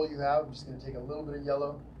control you have. I'm just going to take a little bit of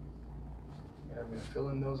yellow, and I'm going to fill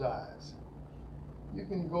in those eyes. You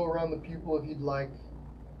can go around the pupil if you'd like,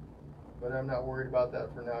 but I'm not worried about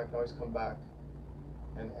that for now. I can always come back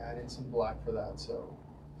and add in some black for that. So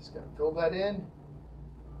just going to fill that in.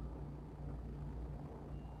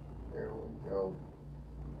 There we go.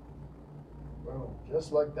 Boom,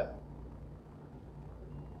 just like that.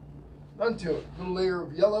 None to it. Little layer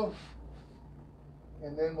of yellow.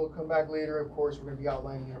 And then we'll come back later. Of course, we're going to be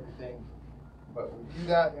outlining everything. But we do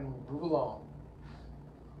that and we move along.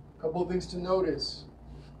 A couple of things to notice.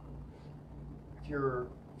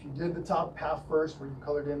 If you did the top half first, where you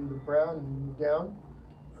colored in the brown and you move down,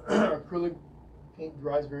 acrylic paint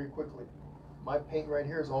dries very quickly. My paint right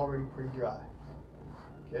here is already pretty dry.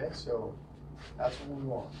 Okay, so that's what we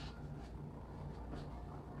want.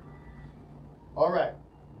 All right,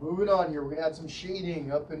 moving on here. We're going to add some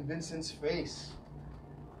shading up in Vincent's face.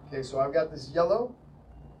 Okay, so I've got this yellow,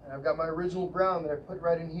 and I've got my original brown that I put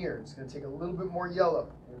right in here. It's going to take a little bit more yellow.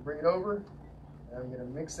 I'm going to bring it over, and I'm going to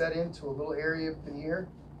mix that into a little area up in here,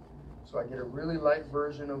 so I get a really light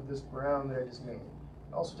version of this brown that I just made.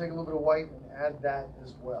 Also take a little bit of white and add that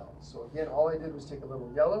as well. So again, all I did was take a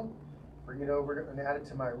little yellow, bring it over and add it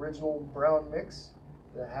to my original brown mix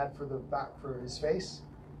that I had for the back for his face.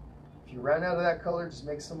 If you ran out of that color, just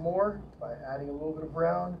make some more by adding a little bit of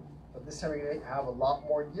brown. But this time you're going to have a lot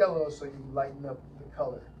more yellow, so you lighten up the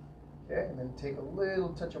color. Okay, and then take a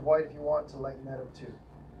little touch of white if you want to lighten that up too.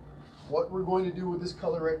 What we're going to do with this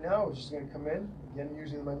color right now is just going to come in, again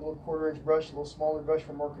using my little 1/4 inch brush, a little smaller brush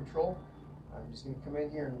for more control. I'm just going to come in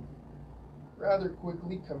here and rather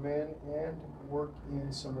quickly come in and work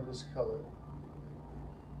in some of this color.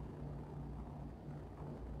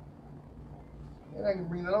 And I can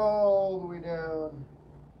bring that all the way down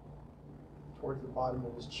towards the bottom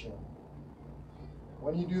of his chin.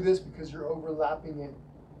 When you do this, because you're overlapping it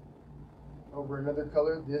over another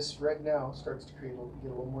color, this right now starts to get a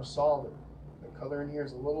little more solid. The color in here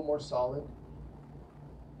is a little more solid.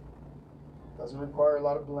 Doesn't require a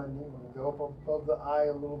lot of blending. I'm going to go up above the eye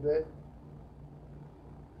a little bit.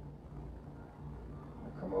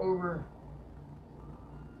 Come over.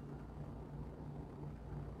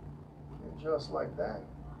 Okay, just like that.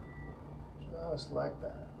 Just like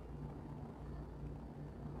that.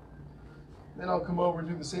 Then I'll come over and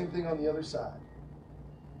do the same thing on the other side.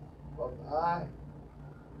 Above the eye.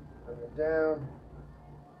 Bring it down.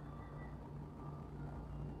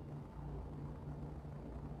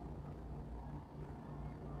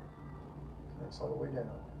 All the way down.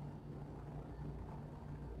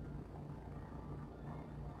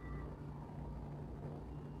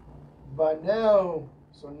 By now,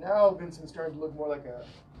 so now Vincent's starting to look more like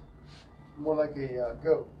a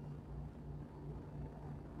goat.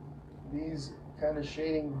 These kind of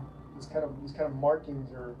shading, these kind of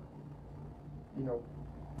markings are, you know,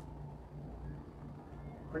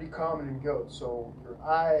 pretty common in goats. So your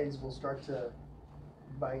eyes will start to,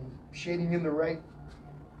 by shading in the right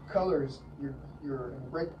colors, your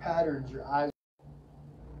right patterns, your eyes.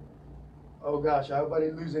 Oh gosh, I hope I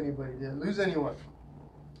didn't lose anybody. Didn't lose anyone.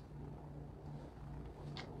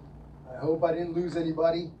 I hope I didn't lose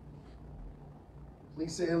anybody.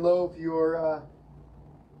 Please say hello if you're.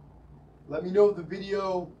 Let me know if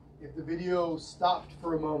the video stopped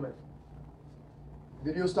for a moment. If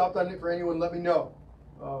the video stopped on it for anyone, let me know.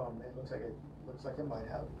 Oh man, looks like it might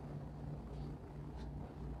have.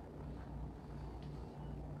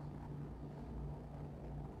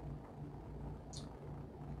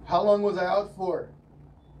 How long was I out for?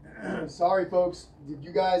 Sorry, folks. Did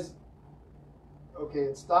you guys? Okay,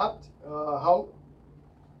 it stopped. How?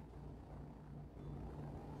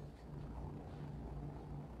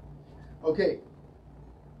 Okay.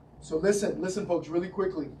 So listen, folks, really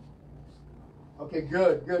quickly. Okay,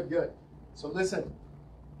 good. So listen,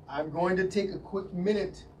 I'm going to take a quick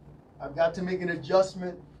minute. I've got to make an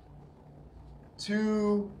adjustment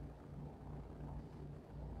to.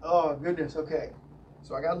 Oh goodness. Okay.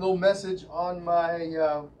 So I got a little message on my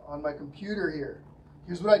computer here.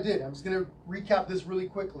 Here's what I did. I'm just going to recap this really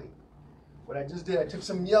quickly. What I just did, I took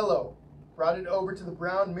some yellow, brought it over to the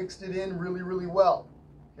brown, mixed it in really, really well.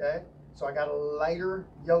 Okay? So I got a lighter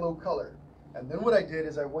yellow color. And then what I did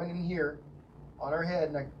is I went in here on our head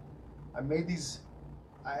and I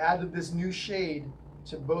added this new shade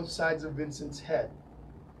to both sides of Vincent's head.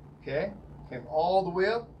 Okay, came all the way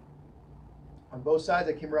up. On both sides,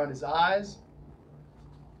 I came around his eyes.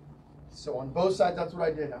 So on both sides, that's what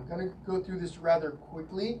I did. I'm gonna go through this rather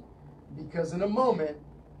quickly because in a moment,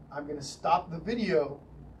 I'm gonna stop the video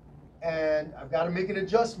and I've got to make an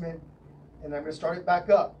adjustment and I'm gonna start it back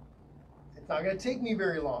up. It's not gonna take me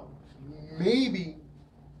very long. Maybe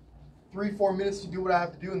 3-4 minutes to do what I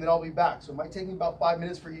have to do and then I'll be back. So it might take me about 5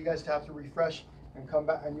 minutes for you guys to have to refresh and come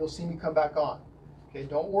back, and you'll see me come back on. Okay,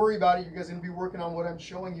 don't worry about it. You guys are gonna be working on what I'm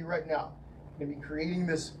showing you right now. I'm gonna be creating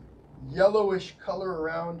this yellowish color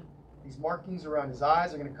around these markings around his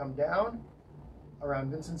eyes. Are gonna come down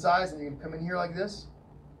around Vincent's eyes, and you're gonna come in here like this,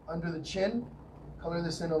 under the chin, color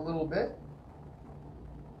this in a little bit.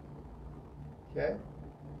 Okay,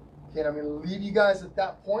 and I'm gonna leave you guys at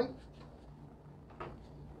that point.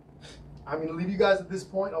 I'm gonna leave you guys at this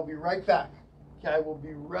point. I'll be right back. Okay, I will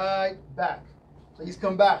be right back. Please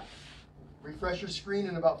come back. Refresh your screen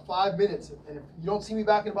in about 5 minutes. And if you don't see me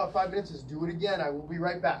back in about 5 minutes, just do it again. I will be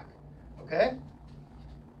right back. Okay?